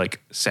very like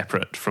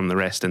separate from the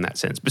rest in that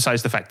sense.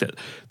 Besides the fact that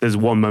there's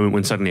one moment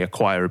when suddenly a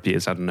choir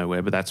appears out of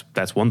nowhere, but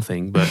that's one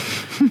thing. But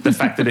the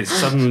fact that it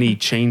suddenly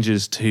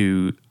changes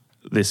to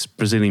this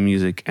Brazilian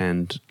music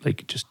and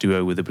like just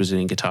duo with a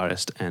Brazilian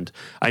guitarist. And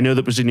I know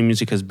that Brazilian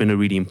music has been a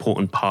really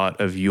important part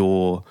of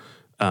your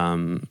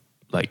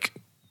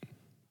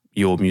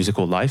your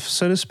musical life,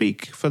 so to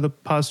speak, for the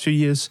past few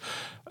years.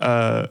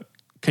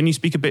 Can you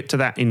speak a bit to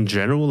that in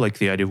general, like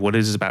the idea of what it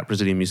is about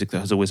Brazilian music that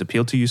has always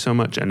appealed to you so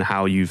much and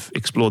how you've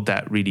explored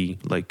that really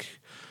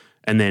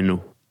and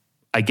then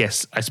I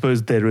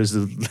suppose there is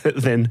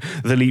then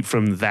the leap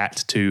from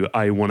that to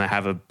I want to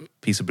have a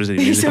piece of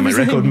Brazilian music on my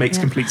record makes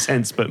complete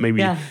sense, but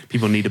maybe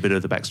people need a bit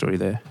of the backstory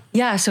there.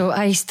 Yeah, so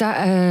I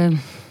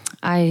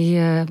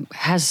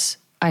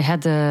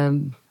had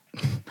a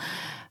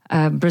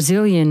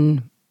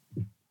Brazilian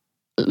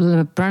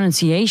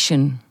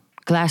pronunciation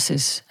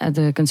classes at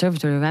the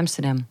Conservatory of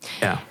Amsterdam.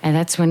 Yeah, and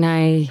that's when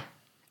I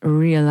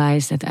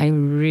realized that I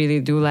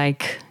really do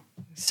like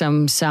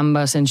some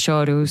sambas and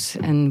chorus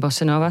and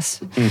bossa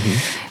novas,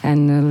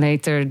 and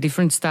later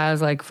different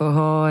styles like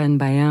forró and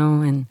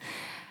baião. And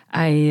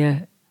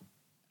I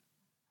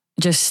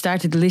just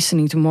started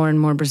listening to more and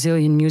more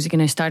Brazilian music,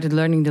 and I started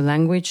learning the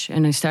language,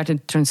 and I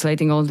started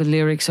translating all the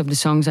lyrics of the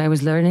songs I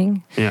was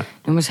learning. Yeah,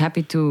 and was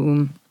happy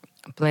to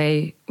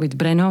play with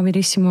Breno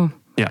Verissimo,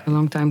 a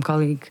long-time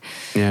colleague.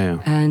 Yeah.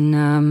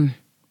 And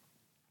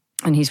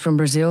he's from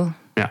Brazil.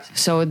 Yeah.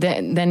 So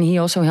then he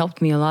also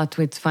helped me a lot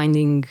with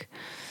finding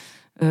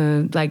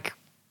like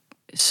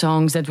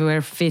songs that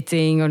were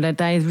fitting or that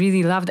I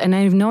really loved. And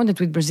I've known that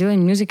with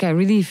Brazilian music, I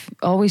really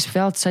always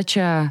felt such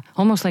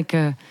almost like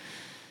a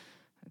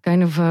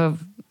kind of a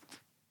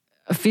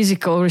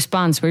physical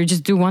response where you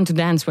just do want to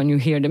dance when you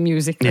hear the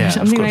music or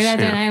something like that.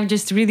 Yeah. And I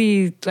just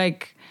really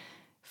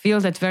feel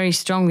that very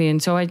strongly.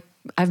 And so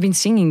I've been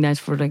singing that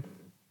for like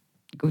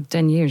good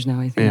 10 years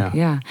now, I think.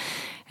 Yeah.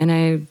 And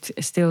I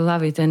still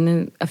love it.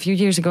 And a few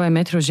years ago, I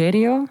met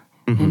Rogério.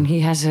 And he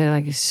has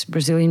a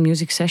Brazilian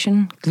music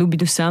session, Clube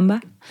do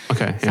Samba,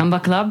 Samba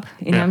Club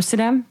in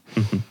Amsterdam.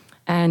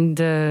 And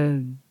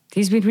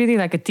he's been really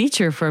like a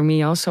teacher for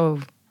me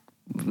also,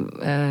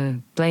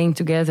 playing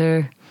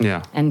together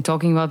and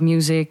talking about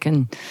music.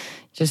 And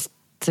just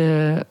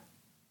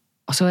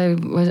also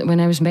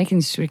when I was making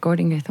this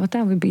recording, I thought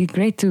that would be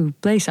great to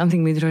play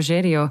something with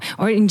Rogério.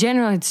 Or in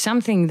general, it's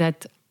something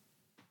that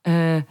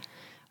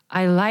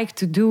I like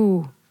to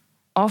do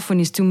often,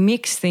 is to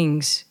mix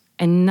things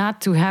and not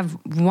to have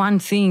one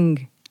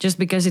thing just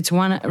because it's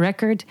one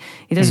record.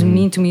 It doesn't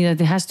mean to me that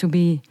it has to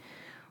be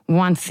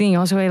one thing.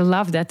 Also, I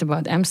love that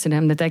about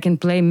Amsterdam, that I can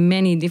play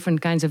many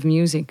different kinds of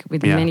music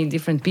with many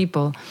different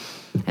people.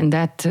 And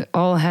that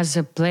all has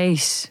a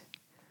place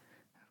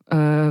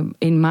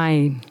in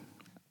my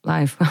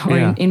life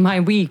or in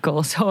my week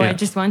also. I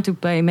just want to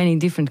play many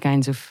different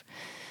kinds of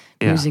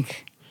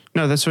music.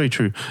 No, that's very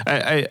true.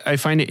 I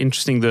find it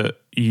interesting that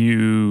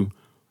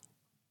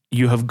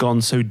you have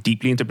gone so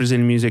deeply into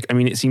Brazilian music. I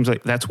mean, it seems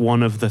like that's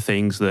one of the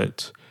things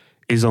that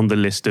is on the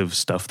list of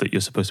stuff that you're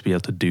supposed to be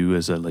able to do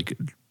as a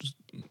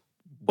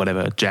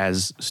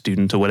jazz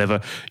student or whatever.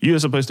 You're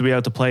supposed to be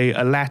able to play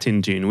a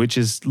Latin tune, which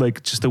is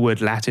like just the word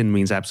Latin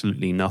means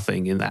absolutely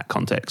nothing in that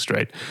context,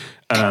 right?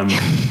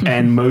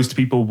 And most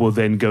people will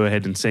then go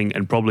ahead and sing,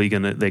 and probably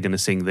they're gonna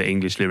sing the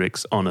English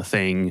lyrics on a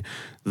thing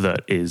that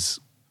is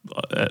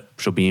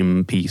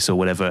Jobim piece or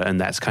whatever, and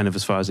that's kind of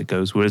as far as it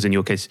goes. Whereas in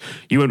your case,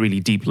 you weren't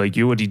really deep. Like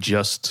you already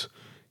just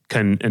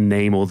can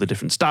name all the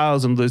different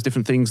styles and those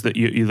different things that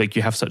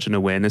you have such an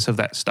awareness of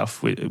that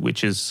stuff,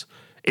 which is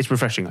it's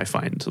refreshing. I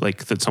find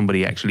like that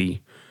somebody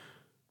actually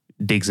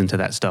digs into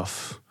that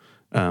stuff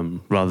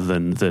rather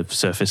than the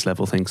surface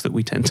level things that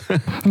we tend to.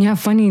 Yeah,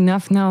 funny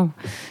enough, now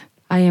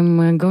I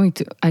am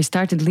I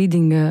started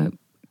leading a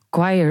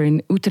choir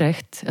in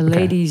Utrecht, a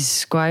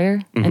ladies' choir,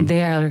 and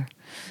they are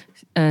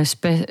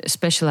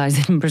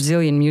specialized in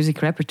Brazilian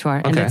music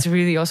repertoire. And that's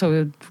really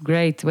also a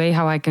great way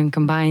how I can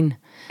combine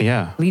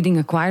leading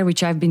a choir,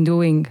 which I've been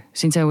doing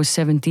since I was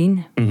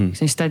 17.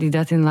 So I studied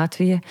that in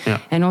Latvia.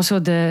 And also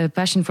the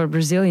passion for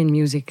Brazilian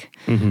music.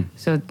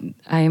 So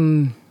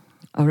I'm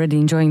already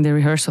enjoying the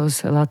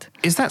rehearsals a lot.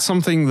 Is that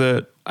something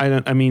that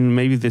I mean,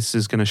 maybe this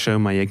is going to show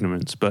my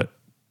ignorance, but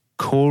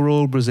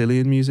choral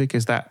Brazilian music,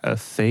 is that a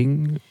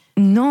thing?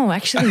 No,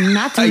 actually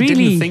not I really.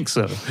 didn't think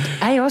so.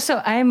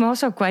 I'm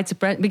also quite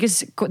surprised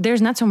because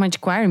there's not so much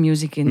choir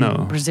music in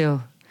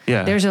Brazil.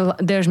 Yeah.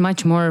 There's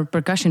much more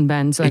percussion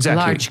bands, like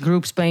large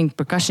groups playing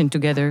percussion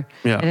together.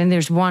 Yeah. And then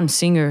there's one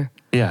singer.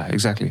 Yeah,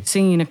 exactly.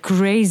 Singing a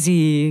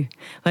crazy,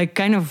 like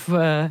kind of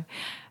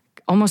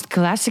almost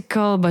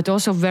classical, but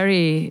also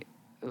very,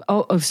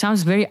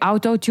 sounds very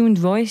auto-tuned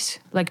voice,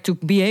 like to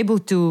be able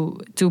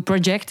to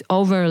project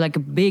over like a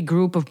big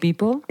group of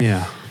people.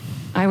 Yeah.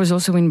 I was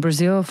also in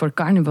Brazil for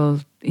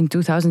Carnival in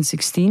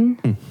 2016.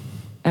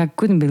 I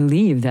couldn't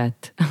believe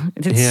that.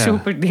 It's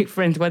super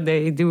different what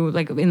they do.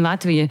 Like in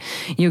Latvia,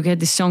 you get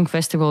this song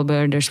festival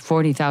where there's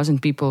 40,000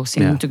 people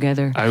singing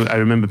together. I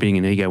remember being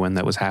in Riga when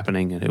that was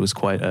happening, and it was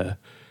quite a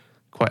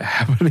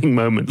happening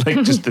moment.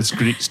 Like just the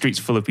streets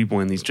full of people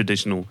in these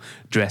traditional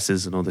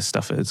dresses and all this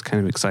stuff. It's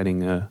kind of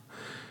exciting.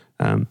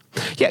 Can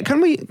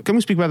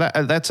we speak about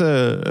that? That's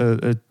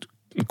a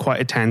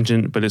quite a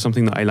tangent, but it's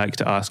something that I like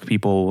to ask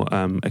people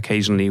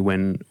occasionally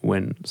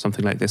when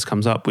something like this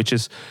comes up, which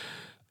is,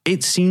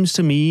 it seems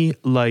to me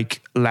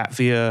like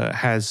Latvia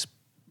has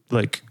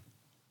like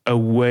a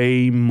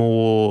way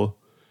more.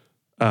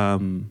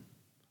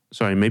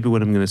 Sorry, maybe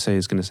what I'm going to say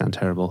is going to sound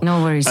terrible.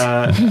 No worries.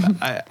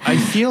 I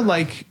feel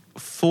like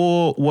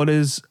for what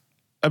is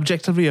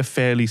objectively a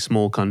fairly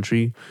small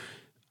country,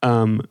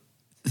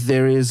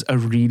 there is a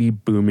really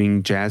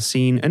booming jazz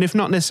scene. And if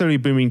not necessarily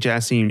booming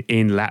jazz scene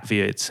in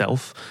Latvia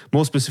itself,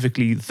 more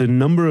specifically, the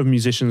number of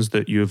musicians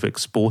that you have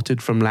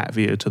exported from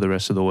Latvia to the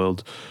rest of the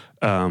world,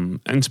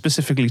 and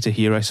specifically to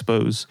here, I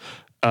suppose,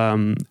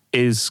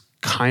 is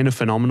kind of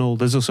phenomenal.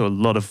 There's also a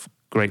lot of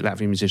great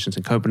Latvian musicians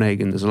in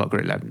Copenhagen. There's a lot of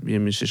great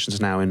Latvian musicians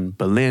now in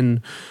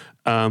Berlin.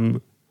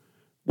 Do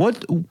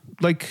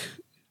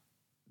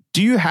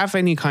you have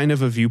any kind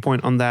of a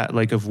viewpoint on that,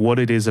 like of what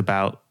it is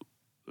about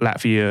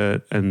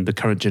Latvia and the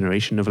current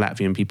generation of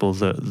Latvian people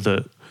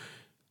that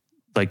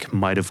like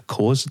might have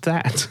caused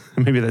that?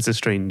 Maybe that's a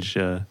strange...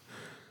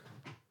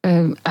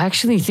 I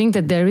actually think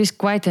that there is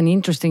quite an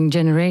interesting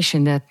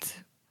generation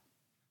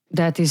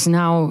that is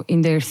now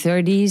in their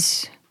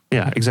 30s.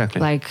 Yeah, exactly.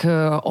 Like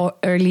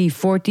early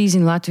 40s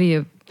in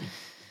Latvia.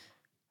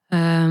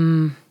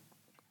 And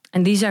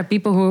these are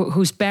people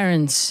whose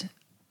parents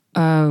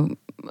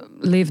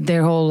lived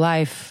their whole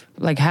life,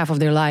 like half of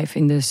their life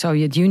in the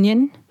Soviet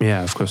Union.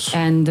 Yeah, of course.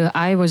 And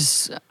I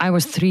was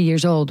 3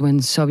 years old when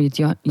the Soviet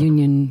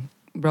Union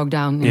broke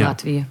down in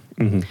Latvia.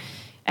 Mm-hmm.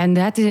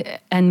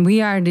 And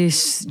we are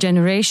this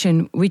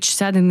generation which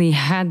suddenly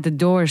had the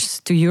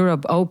doors to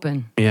Europe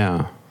open.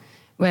 Yeah.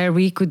 Where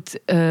we could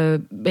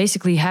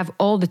basically have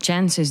all the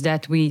chances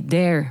that we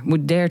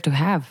would dare to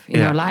have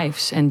in our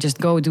lives and just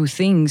go do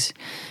things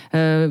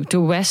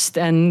to West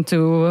and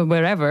to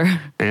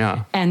wherever.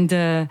 Yeah. And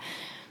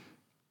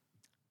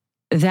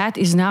that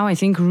is now, I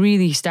think,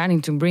 really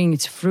starting to bring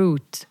its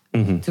fruit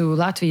to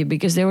Latvia,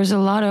 because there was a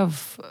lot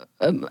of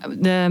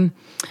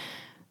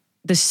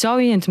the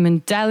Soviet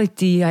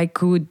mentality I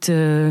could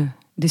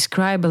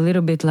describe a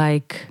little bit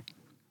like,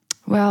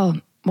 well,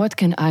 what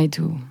can I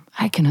do?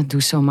 I cannot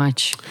do so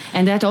much.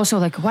 And that also,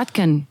 like, what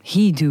can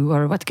he do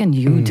or what can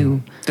you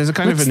do? There's a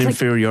kind of an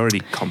inferiority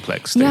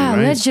complex thing, right?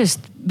 Let's just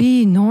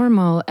be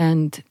normal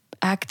and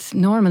act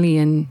normally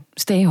and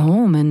stay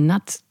home and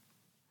not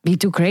be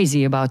too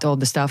crazy about all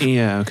the stuff.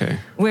 Yeah, okay.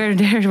 Where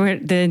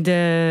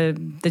the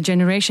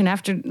generation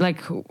after, like,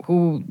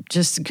 who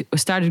just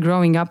started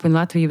growing up when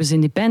Latvia was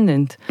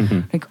independent,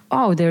 like,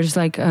 oh, there's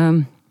like...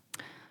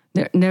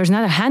 There's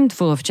not a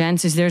handful of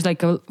chances. There's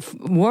like a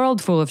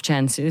world full of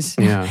chances.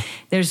 Yeah.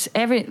 There's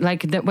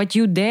what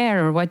you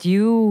dare or what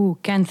you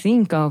can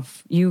think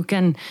of, you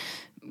can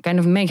kind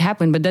of make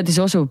happen. But that is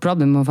also a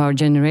problem of our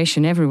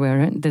generation everywhere.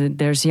 Right?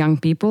 There's young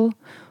people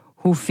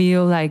who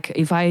feel like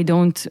if I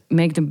don't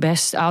make the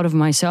best out of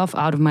myself,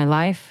 out of my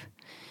life,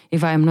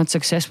 if I am not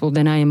successful,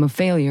 then I am a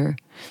failure.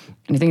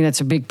 And I think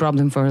that's a big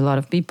problem for a lot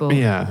of people.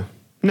 Yeah.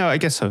 No, I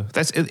guess so.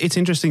 It's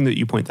interesting that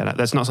you point that out.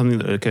 That's not something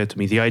that occurred to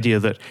me. The idea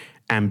that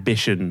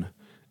ambition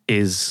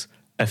is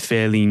a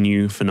fairly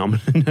new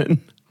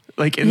phenomenon.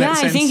 Like in that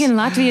sense. I think in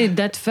Latvia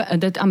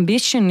that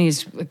ambition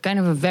is kind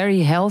of a very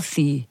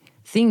healthy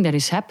thing that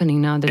is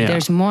happening now. That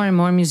there's more and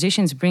more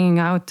musicians bringing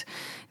out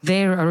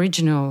their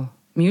original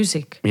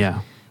music.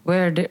 Yeah,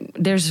 where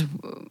there's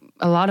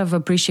a lot of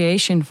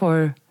appreciation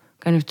for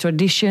kind of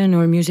tradition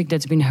or music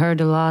that's been heard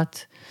a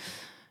lot.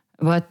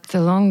 But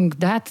along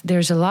that,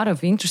 there's a lot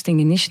of interesting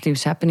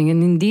initiatives happening.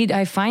 And indeed,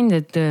 I find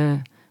that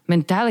the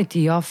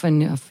mentality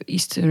often of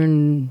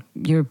Eastern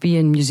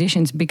European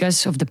musicians,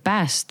 because of the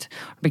past,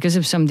 because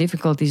of some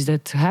difficulties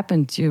that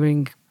happened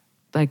during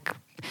like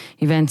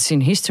events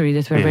in history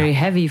that were very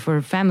heavy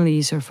for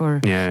families or for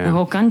the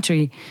whole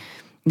country,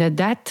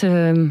 that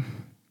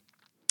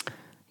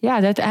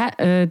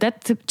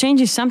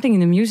changes something in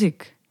the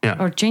music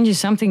or changes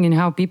something in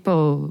how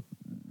people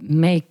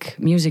make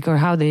music or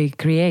how they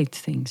create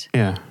things.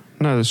 Yeah.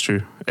 no, that's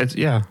true. It's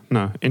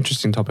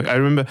interesting topic. I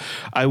remember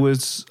I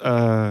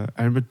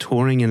remember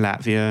touring in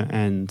Latvia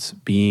and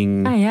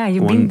being. Oh yeah,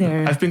 you've been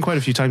there. I've been quite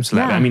a few times to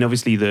Latvia. Yeah. I mean,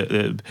 obviously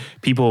the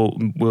people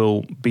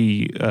will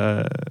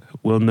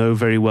know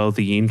very well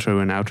the intro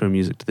and outro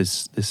music to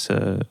this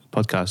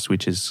podcast,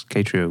 which is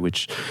K-Trio,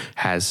 which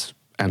has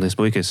Andris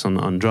Boikis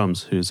on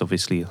drums, who's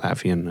obviously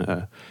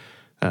Latvian,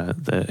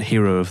 the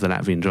hero of the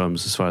Latvian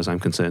drums, as far as I'm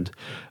concerned.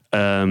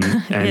 And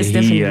Yes,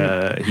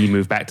 he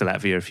moved back to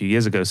Latvia a few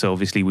years ago, so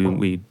obviously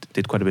we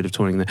did quite a bit of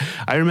touring there.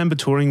 I remember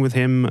touring with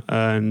him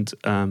and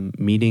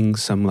meeting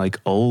some like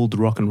old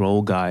rock and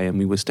roll guy, and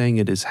we were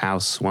staying at his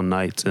house one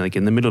night, like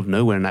in the middle of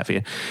nowhere in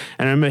Latvia.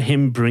 And I remember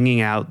him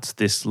bringing out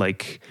this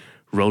like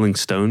Rolling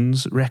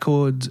Stones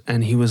record,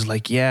 and he was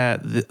like, "Yeah,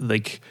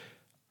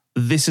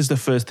 this is the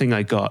first thing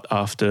I got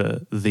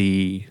after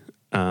the."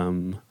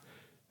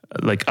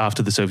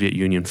 After the Soviet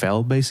Union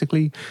fell,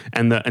 basically.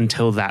 And that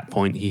until that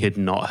point, he had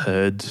not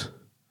heard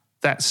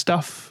that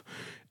stuff.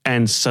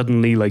 And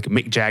suddenly, like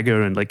Mick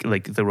Jagger and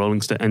like the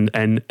Rolling Stones,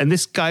 and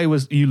this guy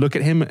was, you look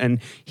at him and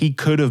he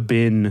could have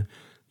been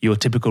your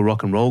typical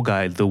rock and roll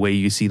guy, the way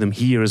you see them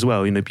here as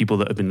well. You know, people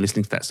that have been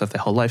listening to that stuff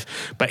their whole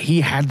life. But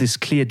he had this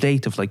clear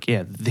date of like,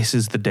 yeah, this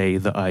is the day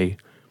that I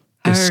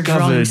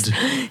discovered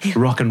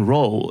rock and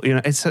roll. You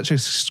know, it's such a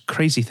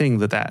crazy thing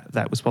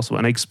that was possible,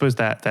 and I suppose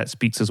that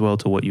speaks as well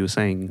to what you were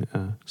saying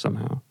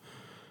somehow.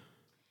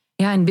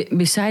 Yeah, and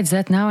besides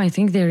that, now I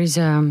think there is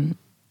a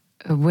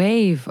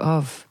wave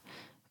of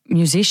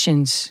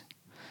musicians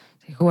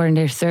who are in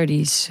their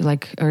 30s,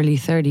 like early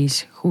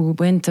 30s, who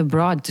went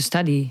abroad to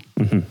study.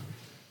 Mm-hmm.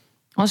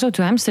 Also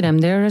to Amsterdam,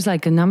 there is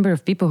like a number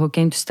of people who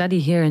came to study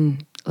here,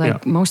 and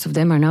most of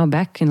them are now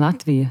back in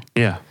Latvia.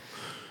 Yeah.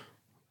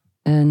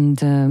 And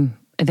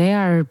they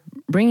are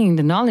bringing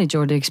the knowledge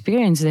or the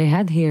experience they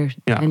had here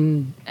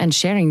and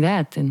sharing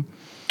that. And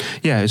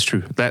yeah, it's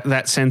true.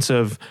 That sense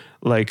of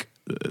like,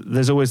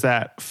 there's always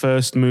that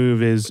first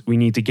move is we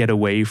need to get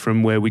away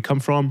from where we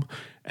come from.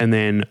 And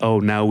then,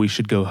 now we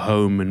should go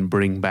home and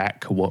bring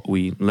back what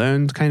we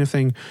learned kind of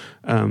thing.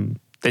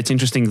 It's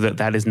interesting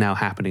that is now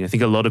happening. I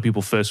think a lot of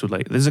people first would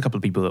there's a couple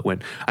of people that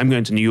went, I'm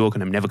going to New York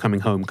and I'm never coming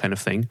home kind of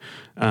thing.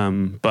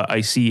 But I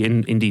see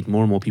indeed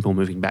more and more people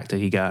moving back to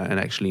Riga and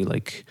actually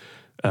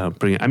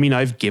bring it. I mean,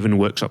 I've given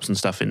workshops and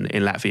stuff in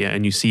Latvia,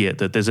 and you see it,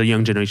 that there's a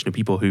young generation of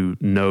people who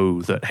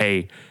know that,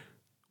 hey,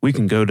 we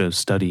can go to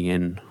study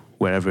in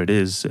wherever it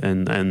is,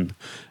 and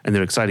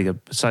they're excited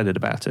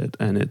about it.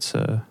 And it's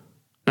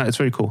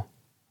very cool.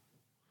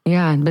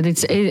 Yeah, but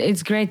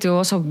it's great to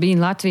also be in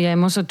Latvia.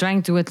 I'm also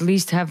trying to at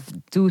least have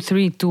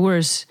 2-3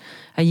 tours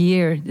a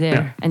year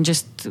there, and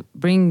just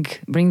bring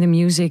the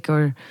music,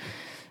 or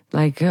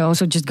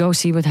also just go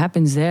see what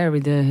happens there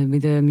with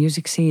the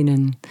music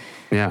scene.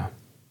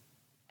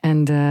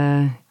 And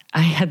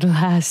I had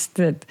last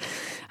that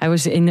I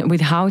was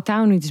with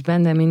Howtown with this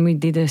band. I mean, we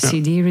did a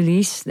CD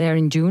release there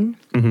in June.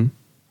 Mm-hmm.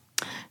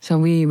 So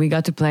we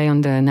got to play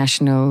on the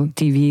national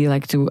TV,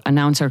 to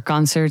announce our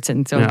concerts,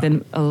 and so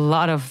then a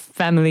lot of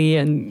family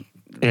and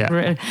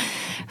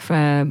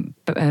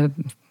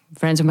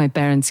friends of my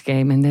parents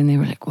came, and then they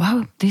were like,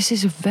 "Wow, this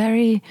is a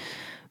very,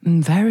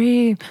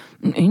 very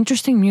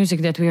interesting music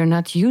that we are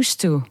not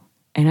used to."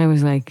 And I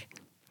was like,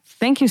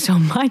 "Thank you so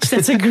much.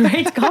 That's a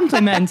great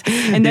compliment."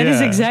 And that is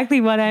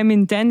exactly what I'm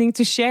intending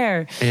to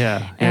share.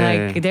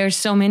 And there's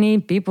so many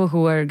people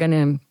who are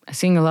gonna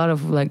sing a lot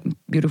of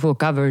beautiful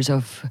covers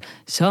of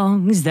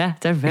songs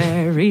that are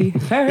very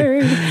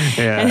heard.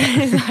 And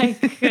it's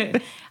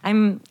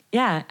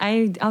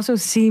I also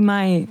see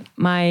my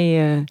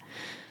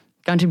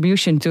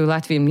contribution to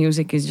Latvian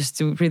music is just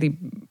to really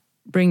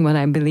bring what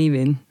I believe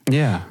in.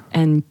 Yeah.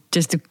 And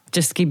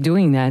just keep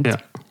doing that. Yeah.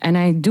 And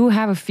I do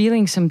have a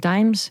feeling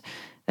sometimes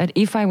that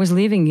if I was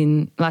living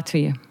in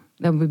Latvia,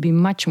 that would be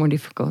much more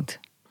difficult.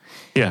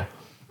 Yeah.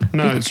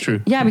 No, it's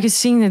true. Yeah, because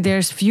seeing that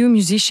there's few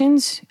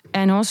musicians,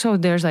 and also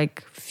there's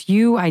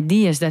few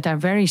ideas that are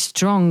very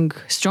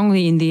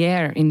strongly in the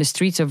air in the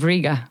streets of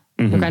Riga.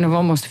 Mm-hmm. You kind of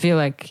almost feel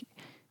like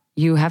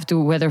you have to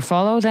whether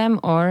follow them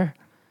or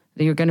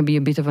you're going to be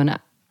a bit of an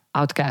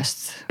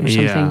outcast or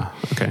something. Yeah,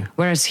 okay.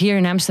 Whereas here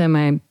in Amsterdam,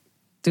 I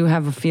do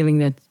have a feeling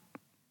that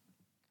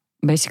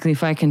basically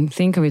if I can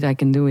think of it, I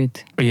can do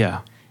it.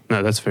 Yeah.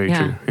 No, that's very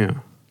true.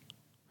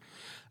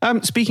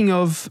 Yeah. Speaking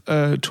of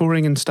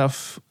touring and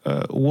stuff,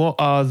 what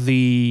are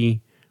the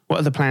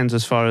plans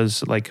as far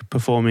as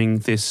performing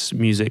the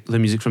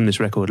music from this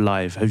record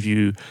live? Have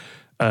you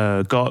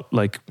got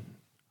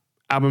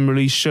album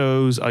release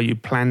shows? Are you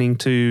planning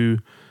to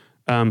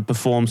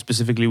perform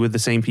specifically with the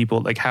same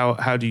people?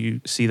 How do you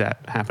see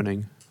that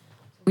happening?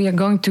 We are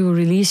going to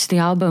release the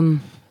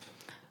album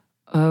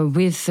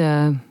with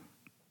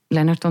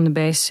Leonard on the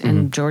bass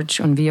and George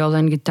on viola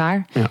and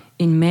guitar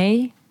in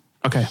May.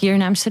 Okay. Here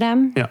in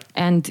Amsterdam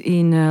and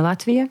in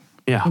Latvia,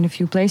 in a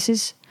few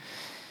places.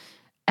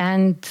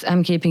 And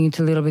I'm keeping it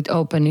a little bit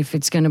open if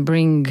it's going to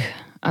bring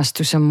us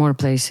to some more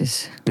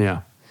places.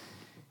 Yeah.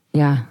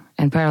 Yeah.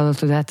 And parallel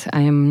to that,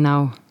 I am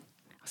now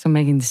also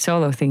making the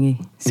solo thingy.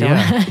 So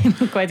Yeah.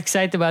 I'm quite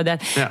excited about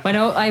that. Yeah. But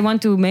I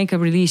want to make a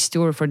release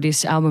tour for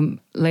this album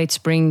late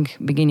spring,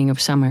 beginning of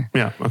summer.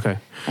 Yeah. Okay.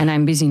 And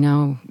I'm busy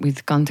now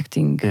with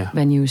contacting Yeah.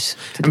 venues.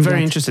 To I'm do very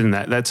that. interested in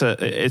that.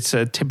 It's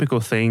a typical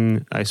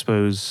thing, I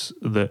suppose,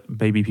 that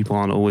maybe people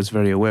aren't always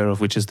very aware of,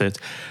 which is that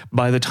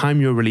by the time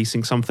you're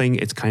releasing something,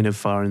 it's kind of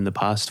far in the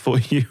past for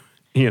you.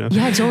 You know?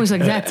 Yeah, it's always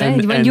like that.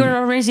 When you're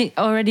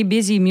already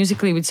busy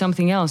musically with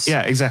something else.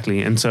 Yeah,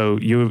 exactly. And so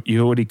you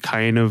already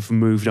kind of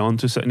moved on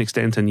to a certain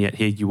extent, and yet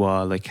here you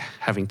are, like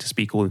having to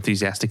speak all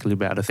enthusiastically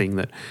about a thing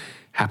that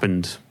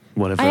happened.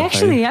 Whatever. I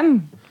actually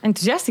am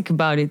enthusiastic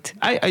about it.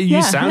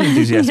 You sound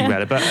enthusiastic Yeah.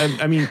 about it, but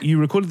I mean, you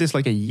recorded this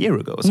like a year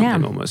ago or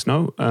something, Yeah. almost.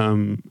 No,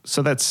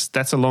 so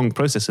that's a long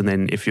process. And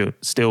then if you're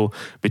still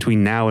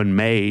between now and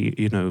May,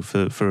 you know,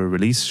 for a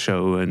release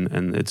show,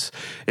 and it's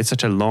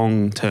such a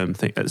long term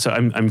thing. So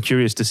I'm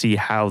curious to see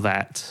how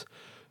that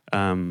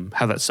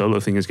solo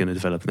thing is going to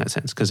develop in that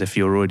sense. Because if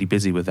you're already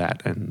busy with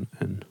that,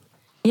 and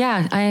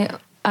Yeah,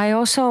 I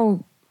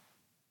also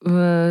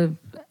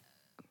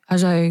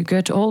as I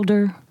get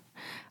older,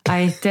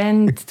 I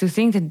tend to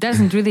think that it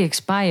doesn't really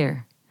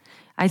expire.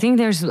 I think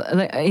there's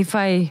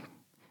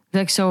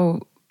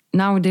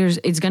now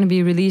it's going to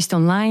be released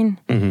online,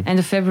 and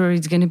in February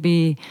there's going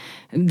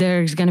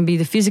to be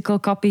the physical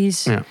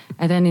copies, Yeah.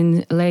 and then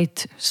in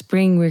late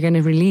spring we're going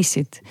to release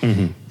it.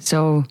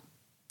 So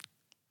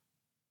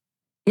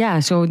yeah,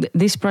 so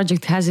this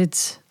project has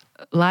its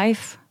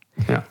life,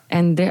 yeah,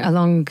 and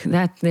along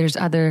that there's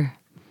other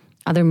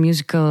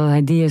musical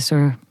ideas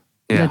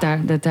Yeah.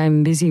 that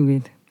I'm busy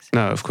with.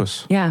 no, of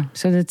course, Yeah,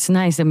 so that's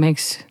nice. That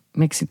makes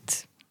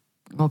it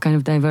all kind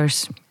of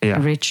diverse,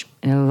 Yeah. rich,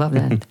 and I love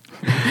that.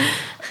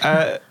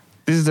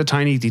 This is a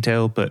tiny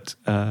detail, but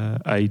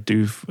I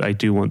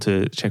do want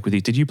to check with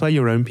you. Did you play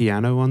your own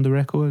piano on the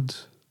record?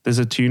 There's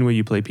a tune where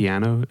you play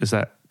piano. Is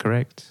that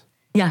correct?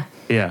 Yeah,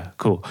 Yeah,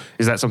 cool.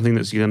 Is that something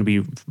that's going to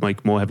be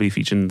like more heavily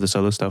featured in the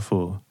solo stuff,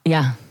 or?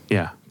 yeah.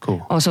 Yeah,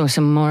 cool. Also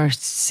some more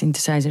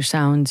synthesizer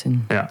sounds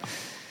and Yeah.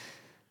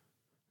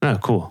 Oh,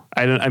 cool.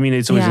 I mean,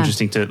 it's always Yeah.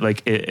 interesting to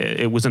like.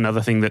 It was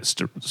another thing that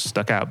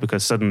stuck out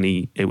because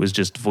suddenly it was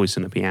just voice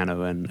and a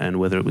piano, and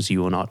whether it was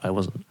you or not,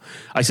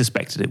 I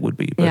suspected it would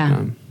be. But,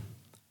 Yeah.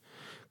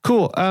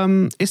 Cool.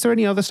 Is there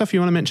any other stuff you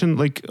want to mention?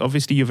 Like,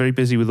 obviously, you're very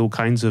busy with all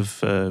kinds of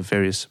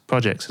various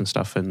projects and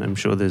stuff, and I'm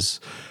sure there's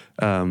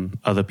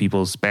other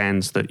people's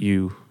bands that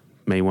you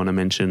may want to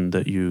mention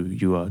that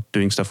you are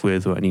doing stuff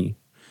with, or any.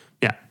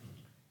 Yeah.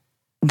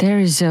 there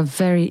is a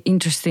very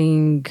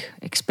interesting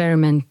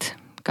experiment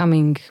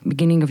coming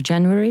beginning of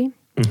January.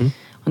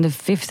 On the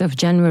 5th of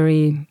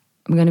January,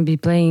 I'm going to be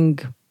playing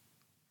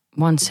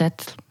one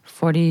set,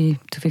 40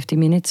 to 50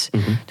 minutes,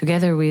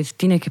 together with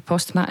Tineke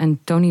Postma and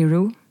Tony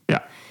Roo. Yeah.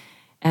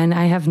 And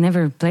I have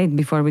never played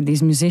before with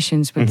these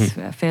musicians, but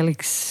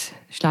Felix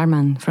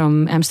Schlarman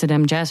from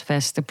Amsterdam Jazz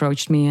Fest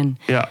approached me and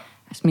Yeah.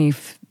 asked me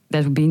if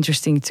that would be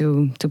interesting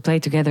to play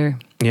together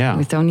Yeah.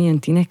 with Tony and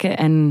Tineke.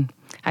 And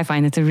I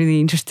find it a really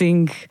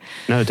interesting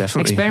No,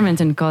 definitely.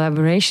 experiment and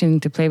collaboration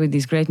to play with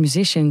these great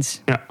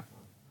musicians. Yeah.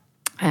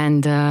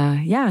 And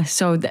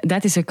so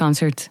that is a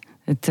concert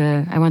that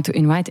I want to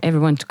invite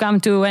everyone to come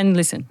to and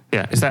listen.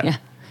 Yeah. Is that Yeah.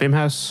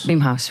 Bimhouse?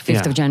 Bimhouse, 5th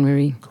Yeah. of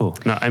January. Cool.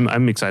 No,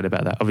 I'm excited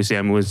about that. Obviously,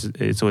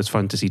 it's always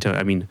fun to see Tony.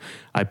 I mean,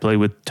 I play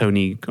with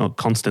Tony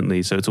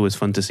constantly, so it's always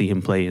fun to see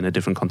him play in a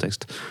different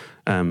context.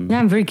 Yeah,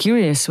 I'm very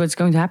curious what's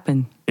going to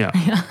happen. Yeah.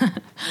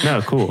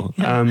 No, cool.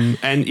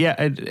 And yeah,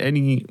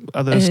 any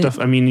other stuff?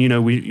 I mean, you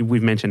know,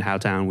 we've mentioned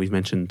Howtown, we've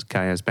mentioned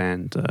Kaya's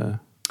band.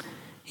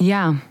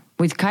 Yeah,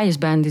 with Kaya's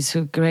band, it's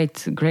a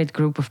great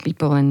group of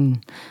people,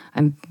 and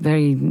I'm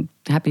very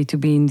happy to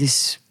be in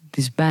this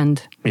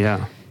band.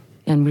 Yeah.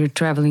 And we're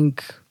traveling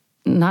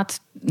not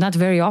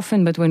very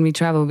often, but when we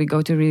travel, we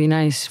go to really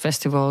nice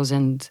festivals,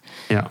 and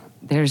Yeah.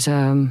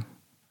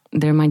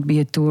 there might be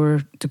a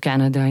tour to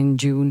Canada in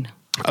June,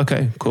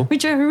 Okay, cool.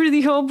 which I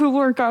really hope will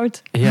work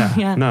out. Yeah.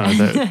 Yeah. No,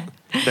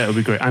 that would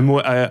be great.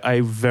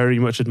 I very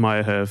much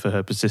admire her for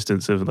her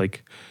persistence of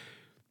like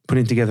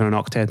putting together an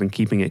octet and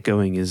keeping it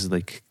going is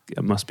like,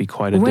 it must be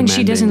quite a When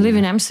she doesn't demanding- live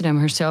in Amsterdam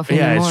herself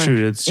Yeah, anymore. it's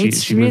true.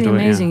 It's She moved really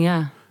away, amazing,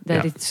 yeah,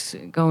 that Yeah. it's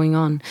going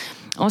on.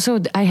 Also,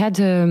 I had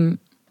a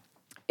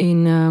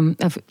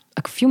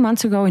few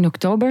months ago in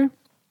October,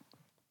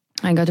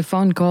 I got a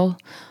phone call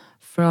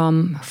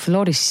from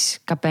Floris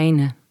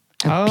Kapeine,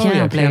 a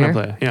piano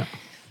player, Yeah.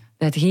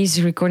 that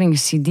he's recording a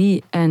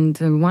CD, and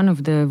one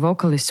of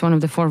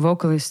the four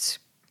vocalists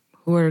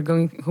who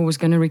was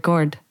going to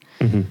record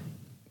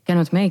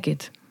cannot make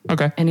it.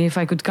 Okay. And if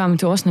I could come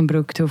to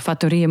Osnabrück to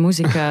Fattoria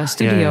Musica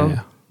studio Yeah.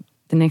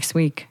 the next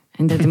week,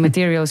 and that the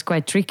material is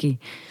quite tricky.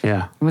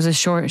 Yeah. It was a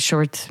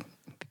short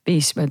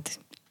piece, but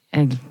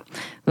I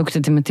looked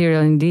at the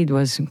material, indeed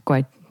was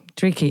quite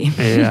tricky.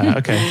 Yeah.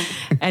 Okay.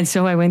 And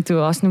so I went to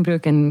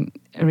Osnabrück and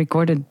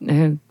recorded,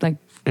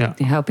 Yeah.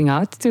 helping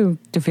out to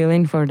fill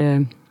in for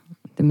the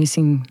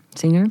missing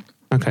singer.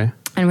 Okay.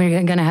 And we're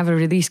going to have a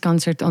release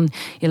concert on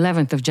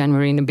 11th of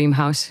January in the Beam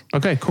House.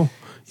 Okay, cool.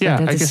 So Yeah,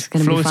 that I is guess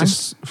gonna be fun.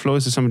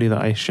 Floris is somebody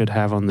that I should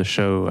have on the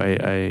show.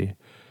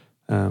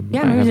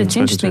 Yeah, maybe that's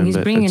interesting. He's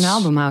bringing an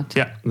album out.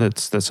 Yeah,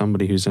 that's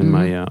somebody who's in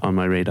my on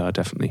my radar,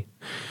 definitely.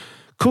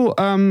 Cool.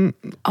 And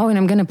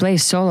I'm going to play a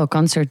solo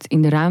concert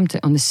in the Ruimte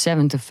on the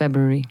 7th of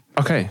February.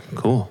 Okay,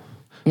 cool.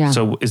 Yeah.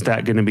 So is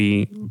that going to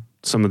be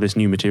some of this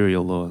new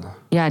material? Or?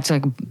 Yeah, it's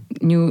like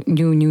new.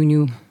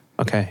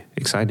 Okay,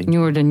 exciting.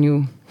 Newer than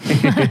new.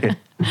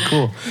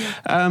 Cool.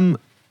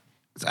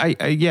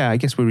 I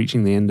guess we're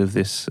reaching the end of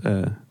this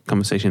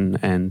conversation.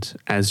 And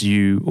as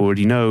you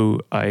already know,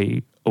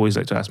 I always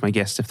like to ask my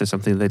guests if there's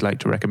something they'd like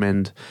to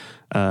recommend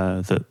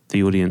that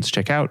the audience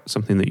check out,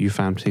 something that you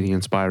found particularly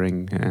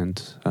inspiring,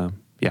 and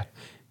it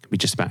can be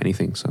just about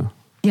anything. So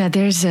yeah,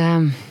 there's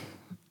a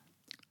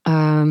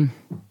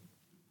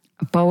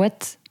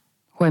poet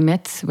who I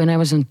met when I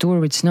was on tour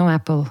with Snow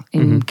Apple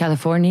in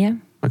California.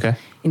 Okay.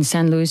 In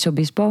San Luis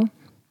Obispo.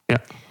 Yeah.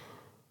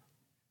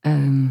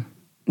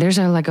 There's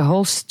a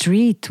whole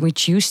street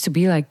which used to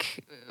be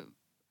like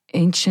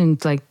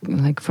ancient, like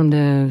from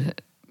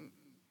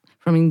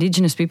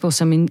indigenous people,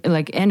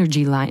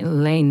 energy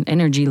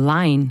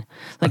line,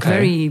 like okay.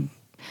 very,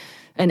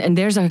 and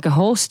there's like a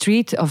whole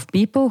street of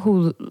people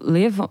who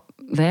live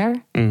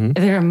there.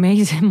 They're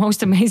amazing,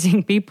 most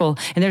amazing people,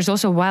 and there's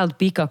also wild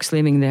peacocks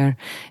living there,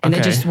 and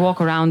they just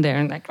walk around there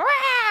and like.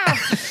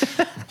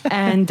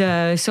 And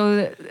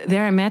so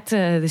there I met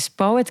this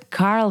poet,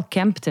 Carl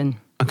Kempton.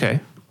 Okay,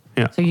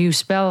 yeah. So you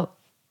spell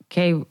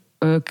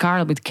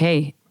Carl with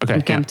K,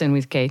 and Kempton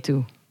with K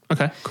too.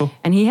 Okay, cool.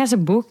 And he has a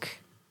book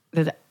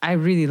that I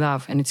really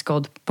love, and it's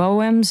called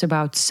Poems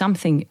About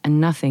Something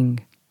and Nothing.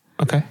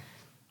 Okay.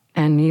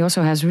 And he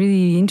also has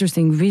really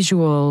interesting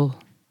visual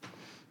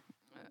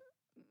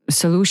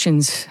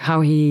solutions,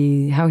 how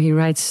he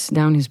writes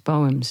down his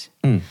poems.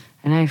 And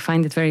I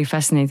find it very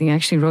fascinating. I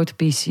actually wrote a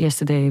piece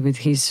yesterday with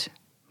his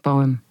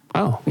poem,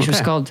 which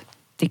was called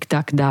Tic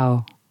Tac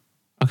Dao.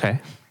 Okay.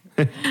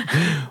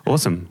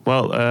 Awesome.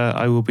 Well,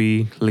 I will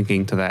be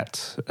linking to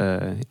that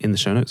in the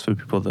show notes for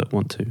people that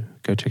want to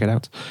go check it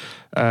out.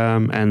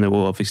 And there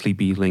will obviously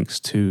be links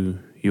to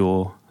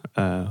your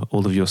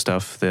all of your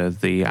stuff,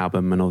 the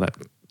album and all that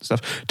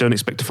stuff. Don't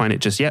expect to find it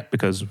just yet,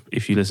 because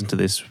if you listen to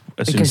this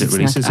as soon as it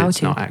releases,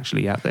 it's not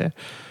actually out there.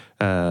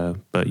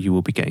 But you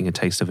will be getting a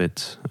taste of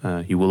it.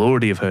 You will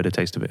already have heard a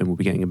taste of it, and we'll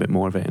be getting a bit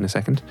more of it in a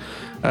second.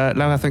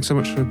 Laura, thanks so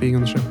much for being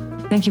on the show.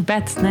 Thank you,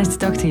 Pat. Nice to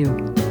talk to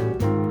you.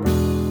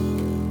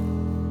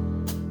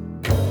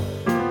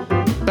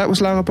 That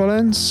was Laura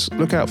Bollens.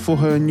 Look out for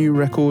her new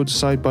record,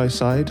 Side by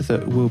Side,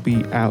 that will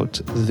be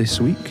out this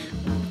week.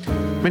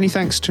 Many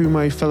thanks to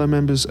my fellow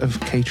members of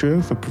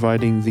Catrio for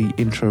providing the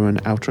intro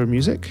and outro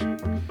music.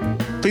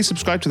 Please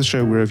subscribe to the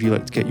show wherever you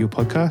like to get your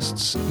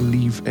podcasts.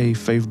 Leave a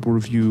favourable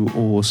review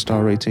or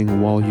star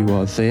rating while you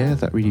are there.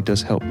 That really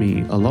does help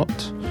me a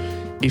lot.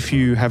 If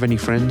you have any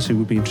friends who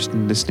would be interested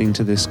in listening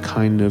to this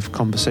kind of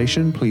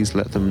conversation, please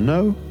let them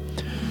know.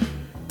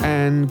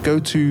 And go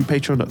to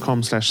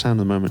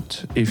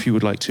patreon.com/soundofthemoment if you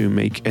would like to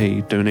make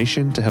a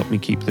donation to help me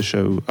keep the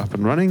show up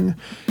and running.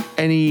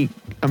 Any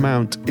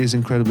amount is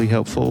incredibly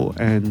helpful,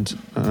 and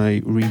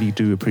I really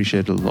do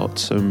appreciate it a lot.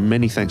 So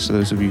many thanks to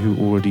those of you who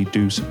already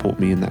do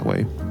support me in that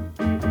way.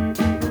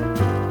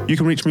 You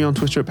can reach me on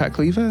Twitter at Pat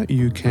Cleaver.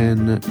 You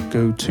can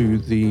go to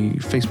the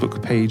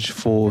Facebook page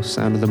for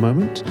Sound of the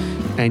Moment,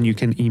 and you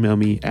can email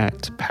me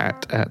at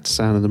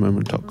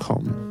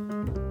pat@soundofthemoment.com.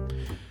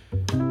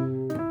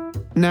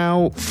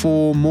 Now,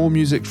 for more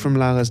music from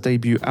Laura's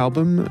debut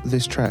album,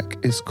 this track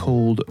is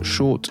called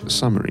Short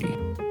Summary.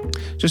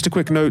 Just a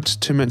quick note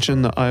to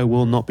mention that I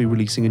will not be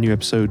releasing a new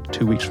episode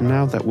 2 weeks from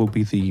now. That will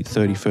be the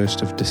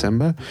 31st of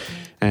December.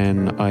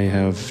 And I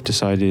have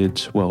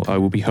decided, I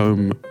will be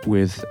home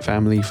with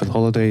family for the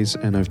holidays,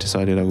 and I've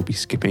decided I will be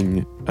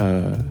skipping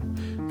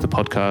the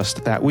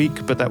podcast that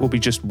week, but that will be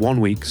just 1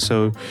 week.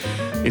 So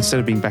instead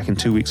of being back in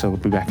 2 weeks, I will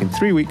be back in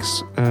 3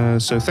 weeks.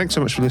 So thanks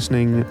so much for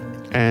listening.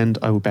 And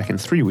I will be back in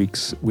 3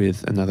 weeks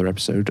with another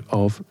episode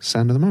of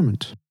Sound of the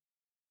Moment.